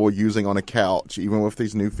comfortable using on a couch, even with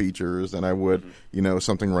these new features, than I would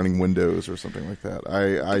something running Windows or something like that.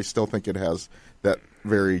 I still think it has that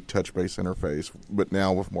very touch-based interface, but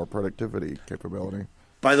now with more productivity capability.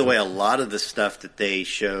 By the way, a lot of the stuff that they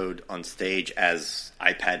showed on stage as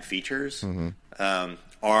iPad features.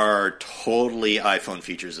 Are totally iPhone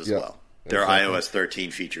features as well. They're iOS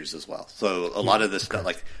 13 features as well. So a lot of this stuff,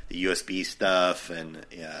 like the USB stuff and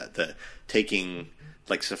the taking,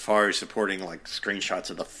 like Safari supporting like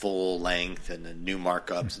screenshots of the full length and the new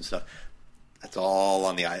markups and stuff. That's all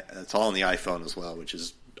on the iPhone as well, which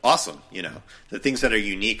is awesome. The things that are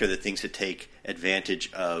unique are the things that take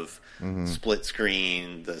advantage of split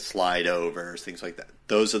screen, the slide overs, things like that.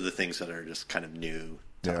 Those are the things that are just kind of new.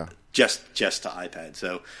 Just to iPad.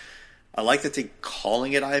 So I like that they're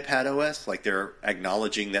calling it iPad OS. Like they're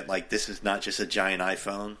acknowledging that like this is not just a giant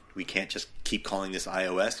iPhone. We can't just keep calling this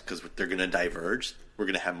iOS because they're going to diverge. We're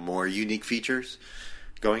going to have more unique features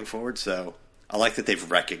going forward. So I like that they've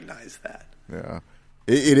recognized that. Yeah.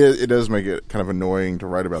 It does make it kind of annoying to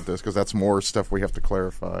write about this because that's more stuff we have to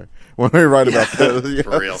clarify when we write about this.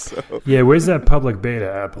 For real. So. Yeah, where's that public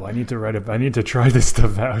beta, Apple? I need to try this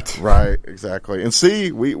stuff out. Right, exactly. And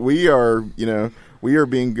see, we are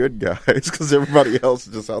being good guys because everybody else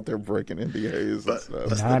is just out there breaking NDAs and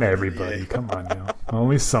stuff. Not everybody. Come on now.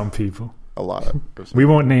 Only some people. A lot of. We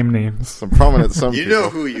won't name names. Some prominent people. You know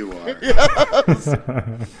who you are. Yes.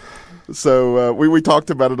 So we talked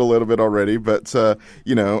about it a little bit already, but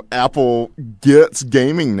Apple gets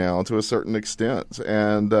gaming now to a certain extent,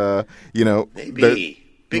 and maybe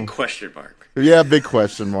big question mark. Yeah, big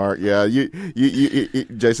question mark. Yeah, you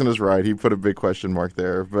Jason is right. He put a big question mark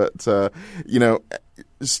there, but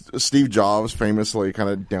Steve Jobs famously kind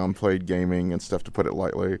of downplayed gaming and stuff, to put it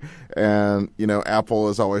lightly, and Apple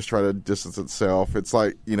has always tried to distance itself. It's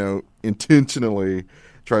like intentionally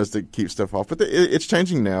tries to keep stuff off, but it's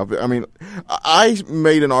changing now. But I mean, I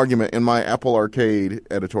made an argument in my Apple Arcade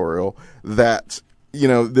editorial that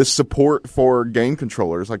this support for game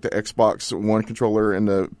controllers like the Xbox One controller and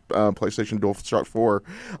the PlayStation DualShock 4,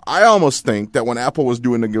 I almost think that when Apple was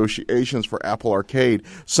doing negotiations for Apple Arcade,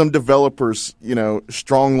 some developers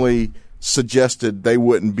strongly suggested they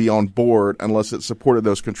wouldn't be on board unless it supported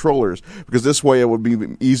those controllers, because this way it would be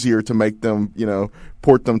easier to make them,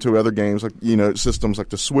 port them to other games like, systems like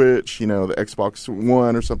the Switch, the Xbox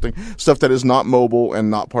One or something, stuff that is not mobile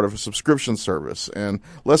and not part of a subscription service, and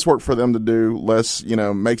less work for them to do, less,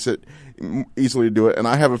 makes it easily to do it. And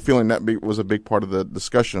I have a feeling that was a big part of the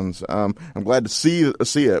discussions. I'm glad to see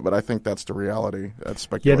it, but I think that's the reality. That's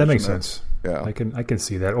speculation. Yeah, that makes sense. Yeah, I can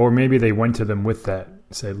see that. Or maybe they went to them with that,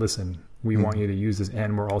 say, listen, we want you to use this,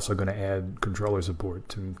 and we're also going to add controller support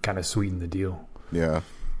to kind of sweeten the deal. Yeah.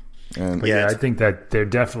 And I think that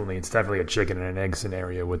it's definitely a chicken and an egg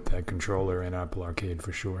scenario with that controller and Apple Arcade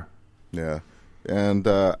for sure. Yeah. And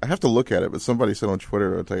I have to look at it, but somebody said on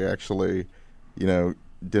Twitter that they actually,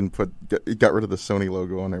 got rid of the Sony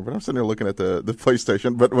logo on there. But I'm sitting there looking at the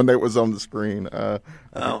PlayStation. But when it was on the screen, I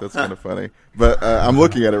think that's kind of funny. But I'm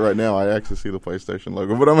looking at it right now. I actually see the PlayStation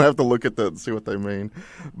logo. But I'm gonna have to look at that and see what they mean.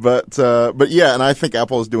 But yeah, and I think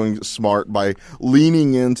Apple is doing smart by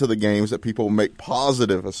leaning into the games that people make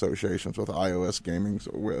positive associations with iOS gaming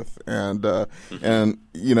with, and I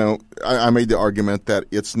made the argument that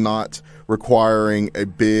it's not requiring a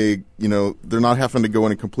big, they're not having to go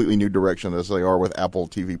in a completely new direction as they are with Apple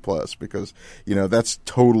TV Plus, because, that's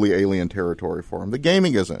totally alien territory for them. The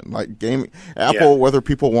gaming isn't. Apple, whether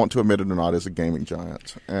people want to admit it or not, is a gaming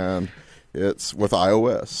giant, and it's with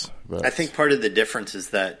iOS. But. I think part of the difference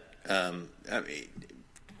is that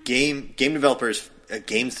game developers,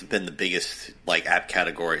 games have been the biggest app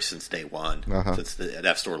category since day one, since the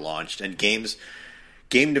App Store launched, and game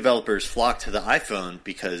developers flocked to the iPhone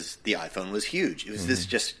because the iPhone was huge. It was this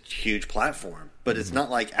just huge platform. But it's not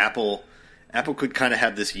like Apple could kind of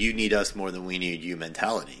have this "you need us more than we need you"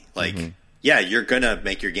 mentality. Yeah, you're going to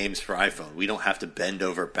make your games for iPhone. We don't have to bend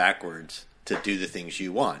over backwards to do the things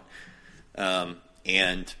you want.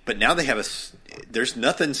 But now they have there's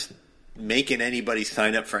nothing making anybody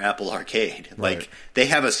sign up for Apple Arcade. Right. They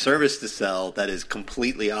have a service to sell that is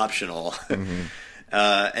completely optional.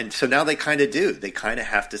 And so now they kind of do. They kind of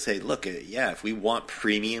have to say, look, if we want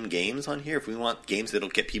premium games on here, if we want games that'll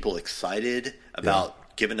get people excited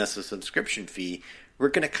about giving us a subscription fee, we're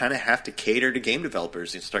going to kind of have to cater to game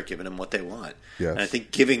developers and start giving them what they want. Yes. And I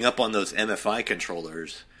think giving up on those MFI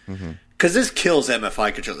controllers, because this kills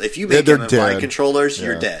MFI controllers. If you make MFI controllers,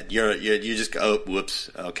 you're dead. You just go, oh, whoops,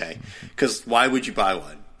 okay. Because why would you buy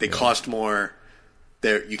one? They cost more.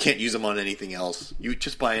 You can't use them on anything else. You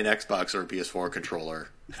just buy an Xbox or a PS4 controller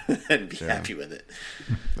and be happy with it.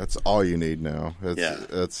 That's all you need now.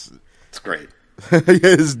 It's great. It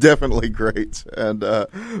is definitely great. And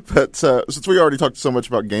but since we already talked so much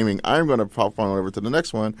about gaming, I'm going to pop on over to the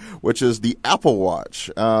next one, which is the Apple Watch.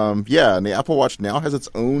 And the Apple Watch now has its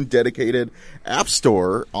own dedicated app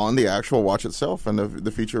store on the actual watch itself and the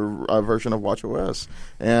feature version of watchOS.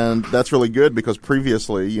 And that's really good because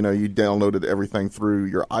previously, you downloaded everything through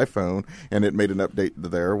your iPhone and it made an update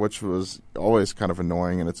there, which was always kind of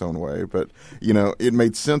annoying in its own way. But, it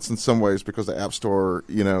made sense in some ways because the App Store,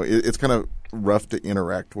 it's kind of rough to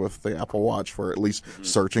interact with the Apple Watch for at least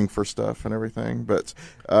searching for stuff and everything. But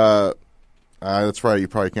that's right. You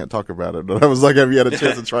probably can't talk about it. But I was like, have you had a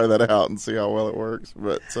chance to try that out and see how well it works?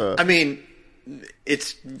 But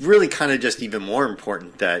it's really kind of just even more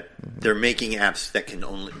important that they're making apps that can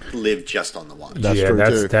only live just on the watch.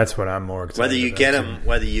 That's what I'm more excited about. Whether you get them,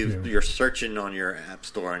 whether Yeah. you're searching on your App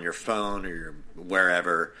Store on your phone or your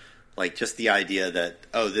wherever, just the idea that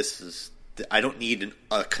I don't need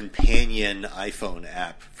a companion iPhone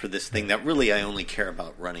app for this thing that really I only care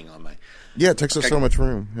about running on my. Yeah, it takes up so much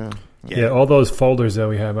room. Yeah, all those folders that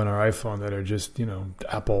we have on our iPhone that are just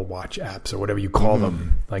Apple Watch apps or whatever you call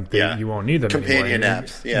them, you won't need them companion anymore.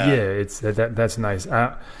 Apps. It's that's nice.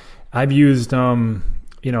 I've used a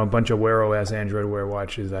bunch of Wear OS Android Wear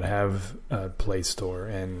watches that have a Play Store,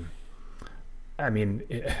 and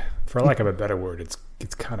for lack of a better word,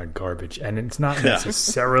 it's kind of garbage, and it's not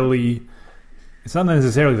necessarily. It's not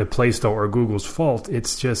necessarily the Play Store or Google's fault.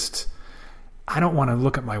 It's just I don't want to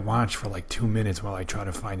look at my watch for 2 minutes while I try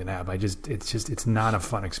to find an app. It's not a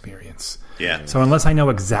fun experience. Yeah. So unless I know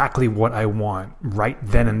exactly what I want right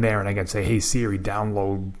then and there, and I can say, "Hey Siri,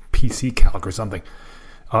 download PC Calc or something,"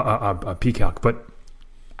 a PCalc. But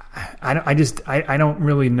I don't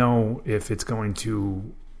really know if it's going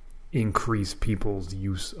to increase people's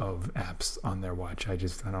use of apps on their watch. I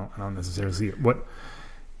don't necessarily see it.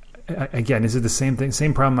 Again, is it the same thing?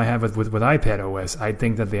 Same problem I have with iPad OS. I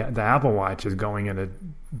think that the Apple Watch is going in a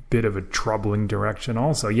bit of a troubling direction.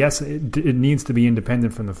 Also, yes, it needs to be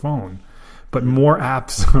independent from the phone, but more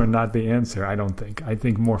apps are not the answer. I don't think. I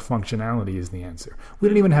think more functionality is the answer. We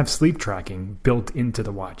don't even have sleep tracking built into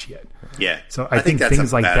the watch yet. Yeah. So I think that's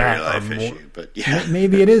things a like battery that life are more. issue, but yeah.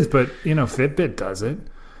 Maybe it is, but Fitbit does it.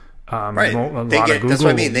 Right. That's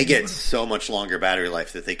what I mean. They get so much longer battery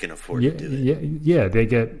life that they can afford to do it. Yeah. They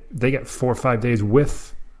get 4 or 5 days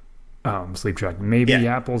with sleep tracking. Maybe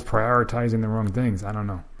Apple's prioritizing the wrong things. I don't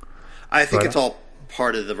know. I think it's all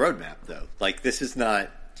part of the roadmap, though. This is not.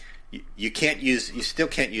 You still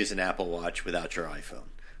can't use an Apple Watch without your iPhone.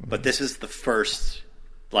 But this is the first.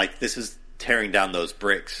 This is tearing down those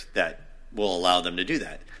bricks that will allow them to do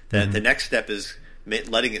that. The next step is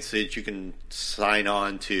letting it so that you can sign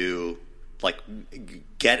on to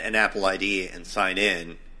get an Apple ID and sign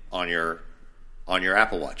in on your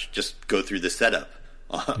Apple Watch. Just go through the setup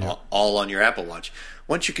all on your Apple Watch.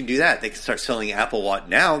 Once you can do that, they can start selling Apple Watch.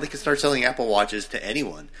 Now they can start selling Apple Watches to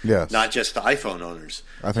anyone, not just to iPhone owners.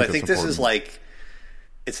 I think this is like,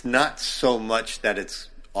 it's not so much that it's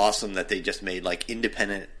awesome that they just made like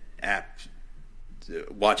independent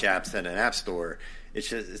watch apps and an app store. It's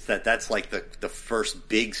just that's like the first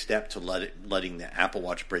big step to letting the Apple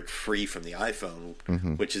Watch break free from the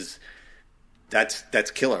iPhone, which is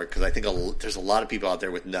that's killer, because I think there's a lot of people out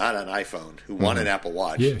there with not an iPhone who want an Apple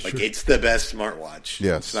Watch. Yeah, like it's the best smartwatch.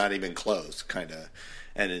 Yes. It's not even close, kind of,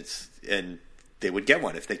 and they would get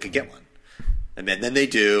one if they could get one, and then they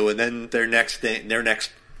do, and then their next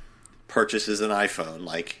purchase is an iPhone.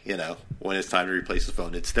 Like, when it's time to replace the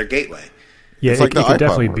phone, it's their gateway. Yeah, it could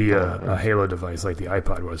definitely be a Halo device like the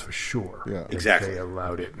iPod was, for sure. Yeah, exactly. They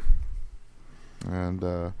allowed it. And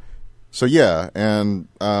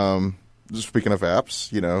just speaking of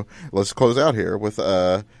apps, let's close out here with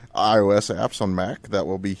iOS apps on Mac. That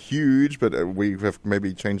will be huge, but we have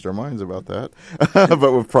maybe changed our minds about that.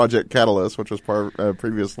 But with Project Catalyst, which was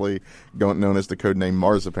previously known as the codename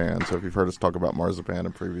Marzipan. So if you've heard us talk about Marzipan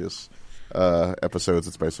in previous episodes,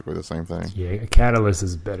 it's basically the same thing. Yeah, Catalyst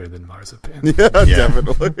is better than Marzipan. Yeah,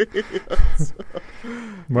 definitely.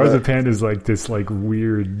 Marzipan is like this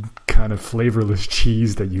weird kind of flavorless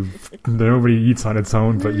cheese that nobody eats on its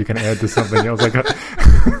own, but you can add to something else.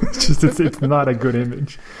 It's not a good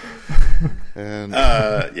image. And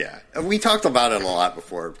we talked about it a lot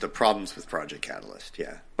before, the problems with Project Catalyst.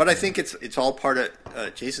 Yeah, but I think it's all part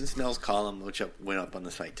of Jason Snell's column, which went up on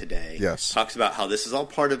the site today. Yes, talks about how this is all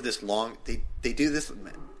part of this long. They do this.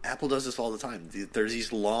 Apple does this all the time. There's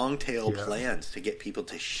these long tail plans to get people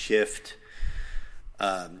to shift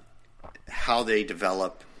how they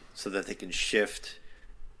develop, so that they can shift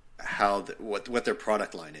what their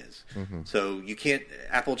product line is. Mm-hmm. So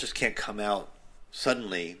Apple just can't come out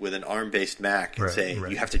suddenly with an ARM-based Mac and say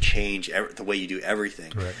you have to change the way you do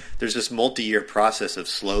everything. Right. There's this multi-year process of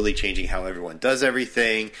slowly changing how everyone does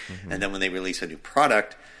everything, and then when they release a new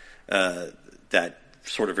product that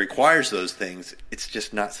sort of requires those things, it's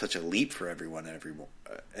just not such a leap for everyone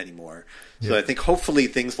anymore. So I think hopefully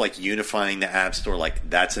things like unifying the App Store, like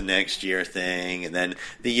that's a next year thing, and then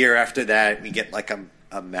the year after that we get like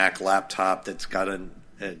a Mac laptop that's got an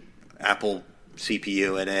Apple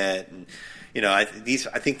CPU in it, and I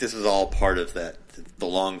think this is all part of the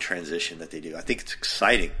long transition that they do. I think it's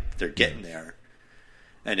exciting. They're getting there.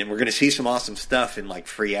 And then we're going to see some awesome stuff in like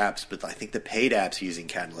free apps, but I think the paid apps using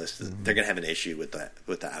Catalyst, they're going to have an issue with the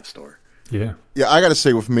App Store. Yeah. Yeah, I got to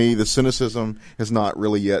say, with me, the cynicism has not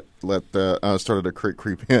really yet started to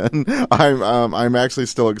creep in. I'm actually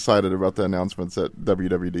still excited about the announcements at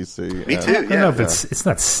WWDC. Me too. I don't know if it's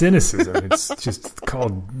not cynicism. It's just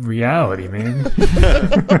called reality, man.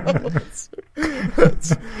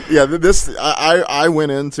 I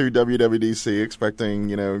went into WWDC expecting,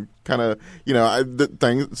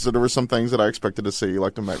 things. So there were some things that I expected to see,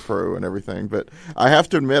 like the Mac Pro and everything. But I have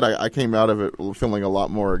to admit, I came out of it feeling a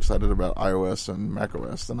lot more excited about iOS and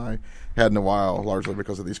macOS than I had in a while, largely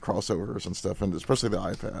because of these crossovers and stuff, and especially the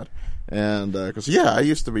iPad. And because I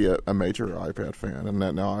used to be a major iPad fan, and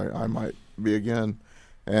that now I might be again.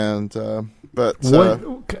 And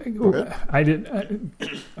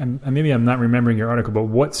maybe I'm not remembering your article, but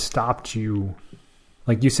what stopped you?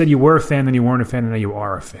 Like you said, you were a fan, then you weren't a fan, and now you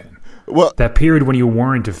are a fan. Well, that period when you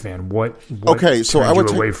weren't a fan, what so I would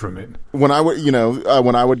you away from it? When I would,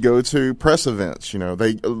 when I would go to press events,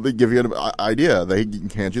 they give you an idea. They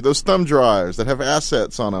hand you those thumb drives that have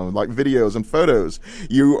assets on them, like videos and photos.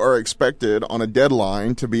 You are expected on a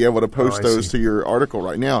deadline to be able to post those to your article.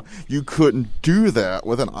 Right now, you couldn't do that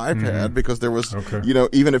with an iPad because there was,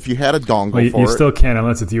 even if you had a dongle you still can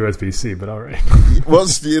unless it's USB-C. But all right. Well,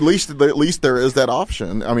 at least there is that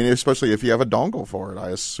option. I mean, especially if you have a dongle for it. I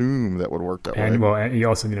assume that would work that way. And you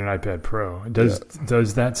also need an iPad Pro. Does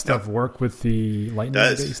that stuff work with the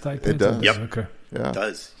Lightning-based iPad? It does. Yep. Okay. Yeah. It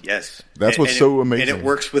does. Yes. That's what's so amazing. And it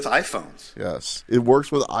works with iPhones. Yes. It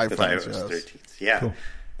works with iPhones. With iOS 13. Yeah. Cool.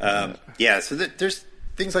 So there's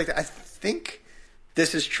things like that. I think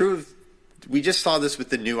this is true. We just saw this with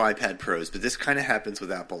the new iPad Pros, but this kind of happens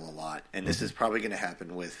with Apple a lot. And this is probably going to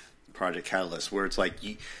happen with Project Catalyst, where it's like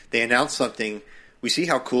they announce something. We see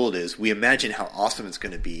how cool it is. We imagine how awesome it's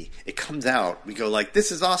going to be. It comes out. We go like,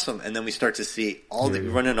 "This is awesome," and then we start to see we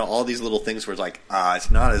run into all these little things where it's like,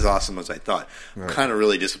 it's not as awesome as I thought. Right. I'm kind of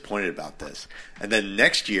really disappointed about this. And then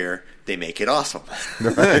next year they make it awesome.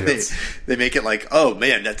 Right. they make it like, oh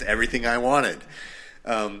man, that's everything I wanted.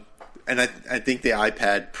 And I think the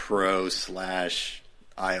iPad Pro /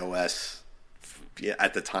 iOS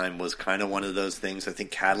at the time was kind of one of those things. I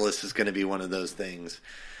think Catalyst is going to be one of those things.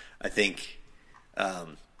 I think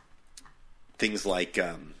things like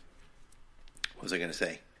what was I going to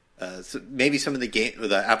say? So maybe some of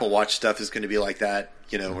the Apple Watch stuff is going to be like that.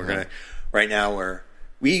 You know, we're going to right now where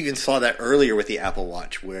we even saw that earlier with the Apple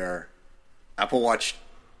Watch, where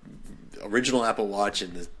original Apple Watch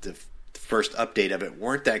and the first update of it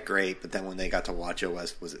weren't that great, but then when they got to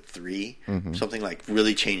WatchOS, was it 3? Something like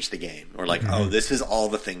really changed the game, or like, oh, this is all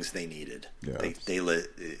the things they needed. Yeah.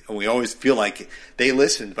 And we always feel like they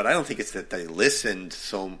listened, but I don't think it's that they listened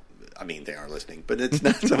so. I mean, they are listening, but it's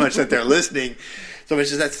not so much that they're listening, so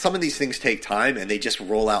much as that some of these things take time, and they just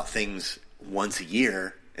roll out things once a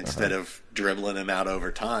year instead of dribbling them out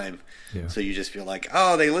over time. Yeah. So you just feel like,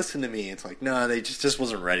 oh, they listened to me. It's like, no, they just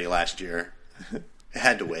wasn't ready last year. It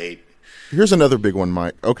had to wait. Here's another big one,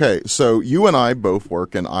 Mike. Okay, so you and I both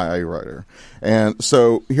work in iWriter. And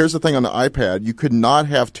so here's the thing on the iPad. You could not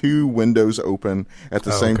have two windows open at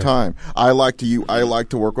the same time. I like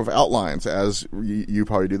to work with outlines, as you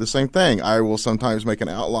probably do the same thing. I will sometimes make an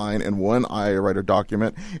outline in one iWriter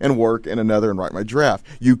document and work in another and write my draft.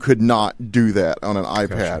 You could not do that on an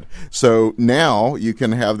iPad. Gotcha. So now you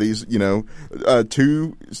can have these,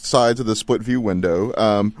 two sides of the split view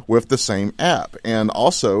window with the same app. And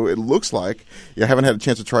also, it looks like, you haven't had a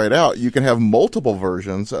chance to try it out, you can have multiple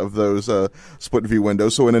versions of those split view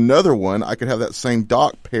windows. So in another one, I could have that same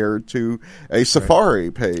dock paired to a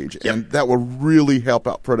Safari page, and that will really help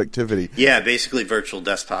out productivity. Yeah, basically virtual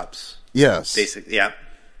desktops. Yes. Basically, yeah.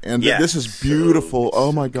 And this is beautiful.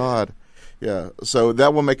 Oh my God. Yeah. So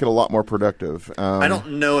that will make it a lot more productive. I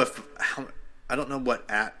don't know what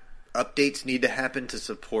app updates need to happen to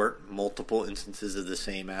support multiple instances of the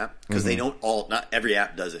same app, because they don't not every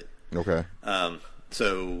app does it. Okay.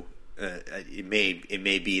 So it may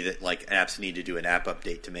be that like apps need to do an app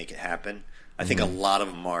update to make it happen. I think a lot of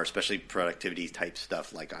them are, especially productivity type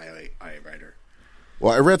stuff like iWriter.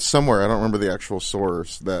 Well, I read somewhere, I don't remember the actual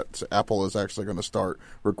source, that Apple is actually going to start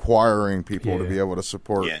requiring people to be able to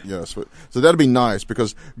support. Yes, so that'd be nice,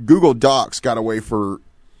 because Google Docs got away for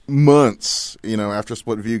months, after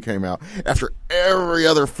Split View came out. After every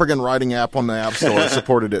other friggin' writing app on the App Store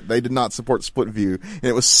supported it, they did not support Split View. And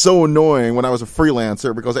it was so annoying when I was a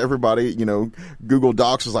freelancer, because everybody, Google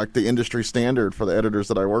Docs was like the industry standard for the editors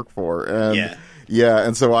that I work for. And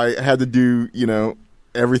and so I had to do,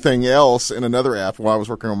 everything else in another app while I was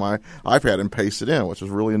working on my iPad and paste it in, which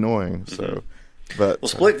was really annoying. So, but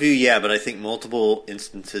Split View, but I think multiple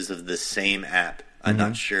instances of the same app, I'm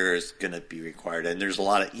not sure is going to be required. And there's a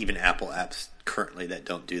lot of even Apple apps currently that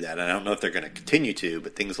don't do that. And I don't know if they're going to continue to,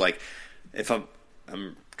 but things like, if I'm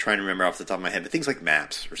trying to remember off the top of my head, but things like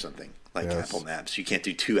Maps or something, like Apple Maps. You can't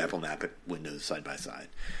do two Apple Map windows side by side.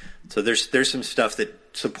 So there's some stuff that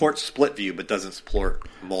supports Split View but doesn't support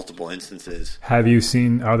multiple instances. Have you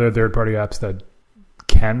seen other third-party apps that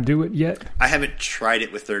can do it yet? I haven't tried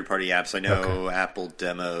it with third-party apps. I know Apple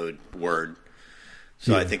demoed Word.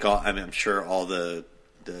 So I think I'm sure all the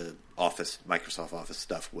Microsoft Office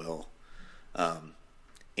stuff will,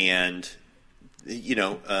 and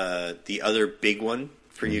the other big one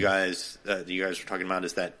for you guys that you guys were talking about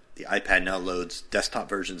is that the iPad now loads desktop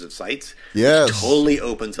versions of sites. Yes, it totally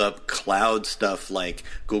opens up cloud stuff like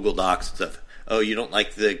Google Docs and stuff. Oh, you don't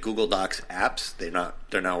like the Google Docs apps?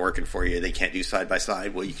 They're not working for you. They can't do side by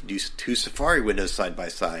side. Well, you can do two Safari windows side by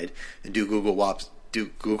side and do Google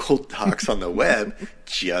Docs on the web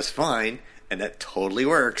just fine, and that totally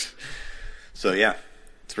works. So yeah,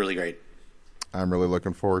 it's really great. I'm really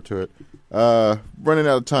looking forward to it. Running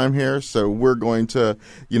out of time here, so we're going to,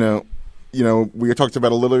 we talked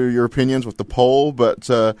about a little of your opinions with the poll, but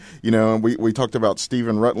we talked about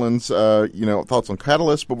Stephen Rutland's thoughts on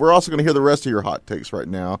Catalyst, but we're also going to hear the rest of your hot takes right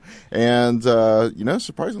now. And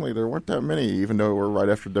surprisingly, there weren't that many, even though we're right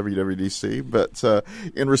after WWDC. But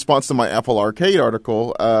in response to my Apple Arcade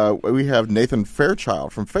article, we have Nathan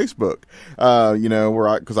Fairchild from Facebook.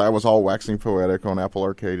 Because I was all waxing poetic on Apple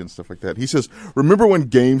Arcade and stuff like that. He says, "Remember when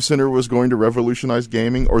Game Center was going to revolutionize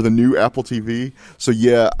gaming, or the new Apple TV? So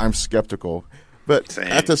yeah, I'm skeptical." But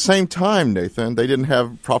at the same time, Nathan, they didn't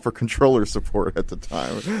have proper controller support at the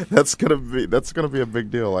time. That's gonna be a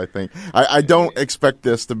big deal, I think. I don't expect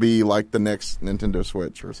this to be like the next Nintendo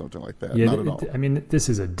Switch or something like that. Not at all. I mean, this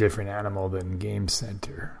is a different animal than Game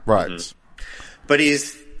Center, right? But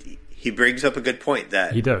he brings up a good point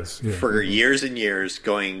that he does for years and years,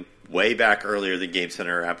 going way back earlier than Game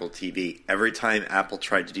Center or Apple TV, every time Apple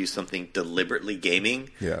tried to do something deliberately gaming,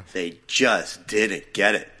 they just didn't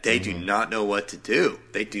get it. They do not know what to do.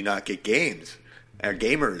 They do not get games.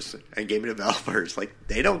 Gamers and gaming developers,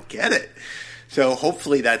 they don't get it. So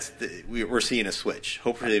hopefully we're seeing a switch.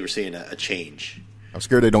 Hopefully we're seeing a change. I'm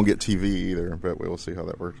scared they don't get TV either, but we'll see how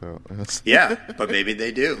that works out. Yeah, but maybe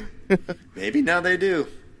they do. Maybe now they do.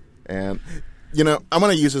 And, I'm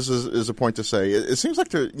going to use this as a point to say, it seems like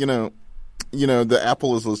they're, the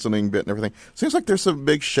Apple is listening bit and everything. Seems like there's some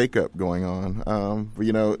big shakeup going on.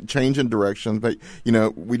 Change in direction. But,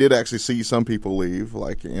 we did actually see some people leave,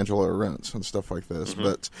 like Angela Arendt and stuff like this. Mm-hmm.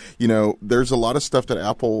 But, there's a lot of stuff that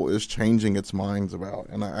Apple is changing its minds about.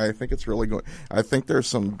 And I think it's really going, I think there's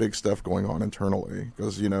some big stuff going on internally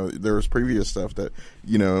because, there was previous stuff that,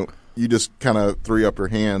 you just kind of threw up your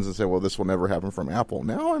hands and said, well, this will never happen from Apple.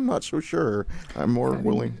 Now I'm not so sure. I'm more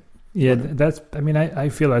willing. Yeah, I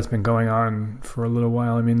feel that's been going on for a little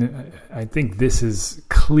while. I mean, I think this is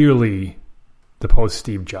clearly the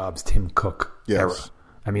post-Steve Jobs, Tim Cook era.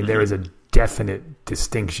 I mean, there is a definite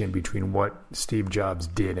distinction between what Steve Jobs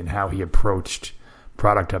did and how he approached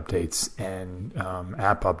product updates and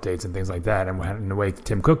app updates and things like that, and the way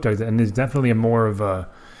Tim Cook does it. And there's definitely more of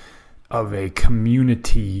a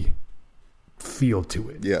community feel to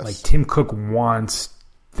it. Yes. Like Tim Cook wants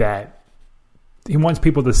that. He wants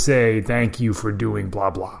people to say, thank you for doing blah,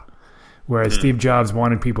 blah. Whereas Steve Jobs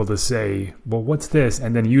wanted people to say, well, what's this?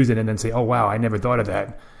 And then use it and then say, oh, wow, I never thought of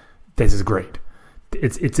that. This is great.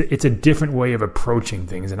 It's a different way of approaching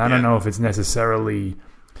things. And I don't know if it's necessarily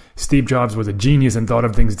Steve Jobs was a genius and thought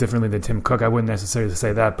of things differently than Tim Cook. I wouldn't necessarily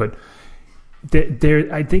say that. But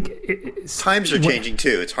I think times are changing,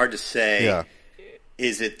 too. It's hard to say. Yeah.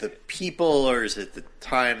 Is it the people or is it the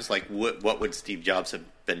times? Like, what would Steve Jobs have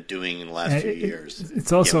been doing in the last few years?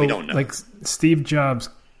 It's also we don't know. Like Steve Jobs,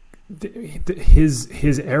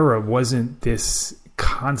 his era wasn't this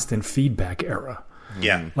constant feedback era.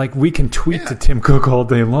 Yeah, like we can tweet to Tim Cook all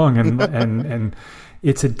day long, and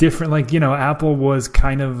it's a different. Like Apple was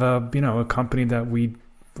kind of a company that we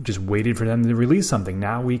just waited for them to release something.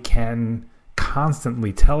 Now we can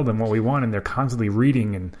constantly tell them what we want, and they're constantly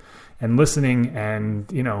reading and listening, and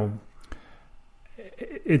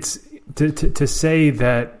it's to say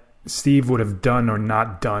that Steve would have done or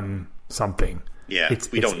not done something. Yeah,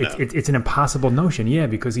 we don't know. It's an impossible notion. Yeah,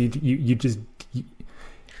 because you just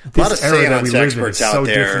a lot of seance experts out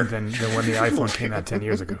there different than when the iPhone came out 10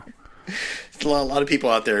 years ago. A lot of people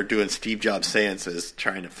out there doing Steve Jobs seances,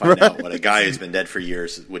 trying to find out what a guy who's been dead for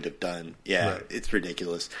years would have done. Yeah, It's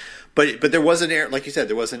ridiculous. But there was an era, like you said,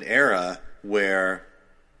 there was an era where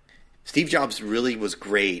Steve Jobs really was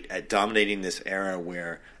great at dominating this era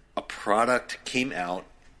where a product came out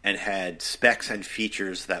and had specs and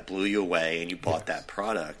features that blew you away and you bought that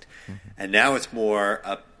product. Mm-hmm. And now it's more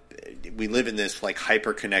we live in this like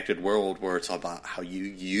hyper-connected world where it's about how you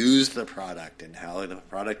use the product and how the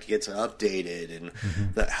product gets updated and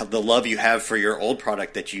how the love you have for your old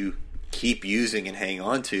product that you keep using and hang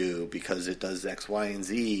on to because it does X, Y, and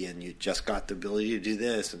Z, and you just got the ability to do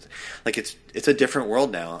this. And, like it's a different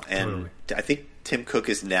world now, and totally. I think Tim Cook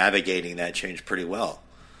is navigating that change pretty well.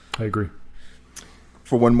 I agree.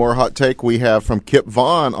 For one more hot take, we have from Kip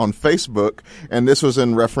Vaughn on Facebook, and this was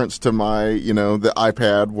in reference to my, the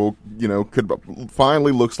iPad could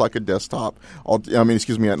finally looks like a desktop. A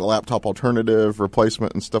laptop alternative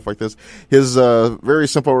replacement and stuff like this. His very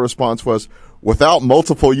simple response was, without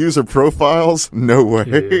multiple user profiles, no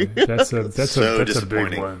way. Yeah, that's a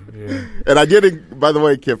big one. Yeah. And I did, by the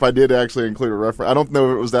way, Kip, I did actually include a reference. I don't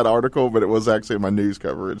know if it was that article, but it was actually in my news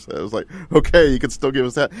coverage. So I was like, okay, you can still give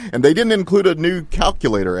us that. And they didn't include a new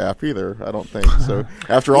calculator app either, I don't think. So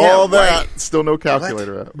after all that, still no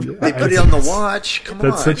calculator app. Yeah, they put it on the watch. Come on.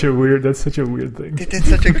 That's such a weird thing. They did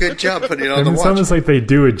such a good job putting it on the watch. It's almost like they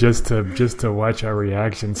do it just to watch our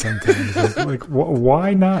reaction sometimes. like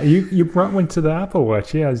why not? You brought one to the Apple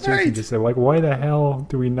Watch. Yeah, as Jesse just said, like, why the hell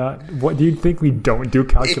do we not? What do you think we don't do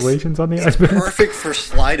calculations on the iPad? It's perfect for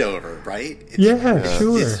slide over, right?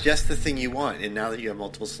 Sure. It's just the thing you want. And now that you have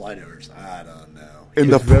multiple slide overs, I don't know.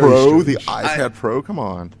 And the Pro, the iPad Pro, come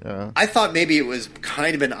on. Yeah. I thought maybe it was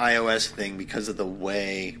kind of an iOS thing because of the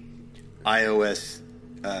way iOS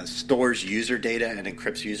stores user data and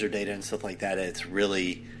encrypts user data and stuff like that. It's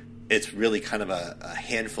really kind of a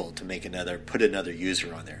handful to put another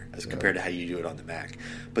user on there as compared to how you do it on the Mac.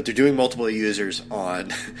 But they're doing multiple users on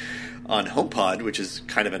HomePod, which is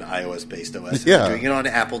kind of an iOS-based OS. And they're doing it on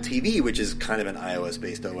Apple TV, which is kind of an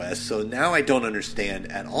iOS-based OS. So now I don't understand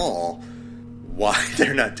at all why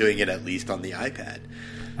they're not doing it at least on the iPad.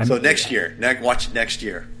 So next year,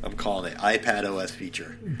 I'm calling it iPad OS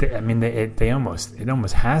feature. It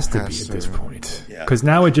almost has to be at this point. Because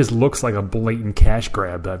now it just looks like a blatant cash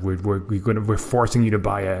grab that we're forcing you to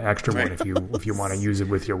buy an extra one if you want to use it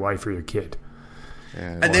with your wife or your kid.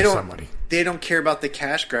 And they don't care about the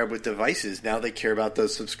cash grab with devices. Now they care about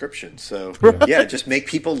those subscriptions. So just make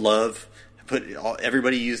people love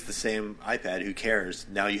Everybody used the same iPad. Who cares?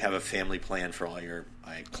 Now you have a family plan for all your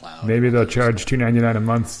iCloud. Maybe they'll charge $2.99 a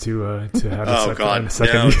month to have a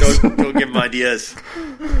second. No, don't give them ideas.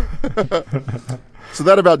 So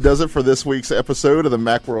that about does it for this week's episode of the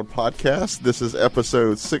Macworld Podcast. This is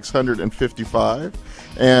episode 655.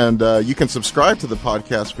 And you can subscribe to the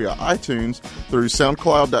podcast via iTunes through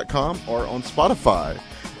SoundCloud.com or on Spotify.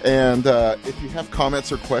 And if you have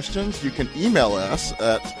comments or questions, you can email us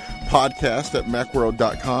at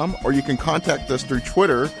podcast@macworld.com, or you can contact us through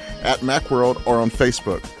Twitter @Macworld or on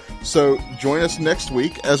Facebook. So join us next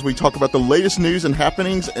week as we talk about the latest news and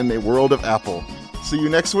happenings in the world of Apple. See you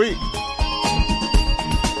next week.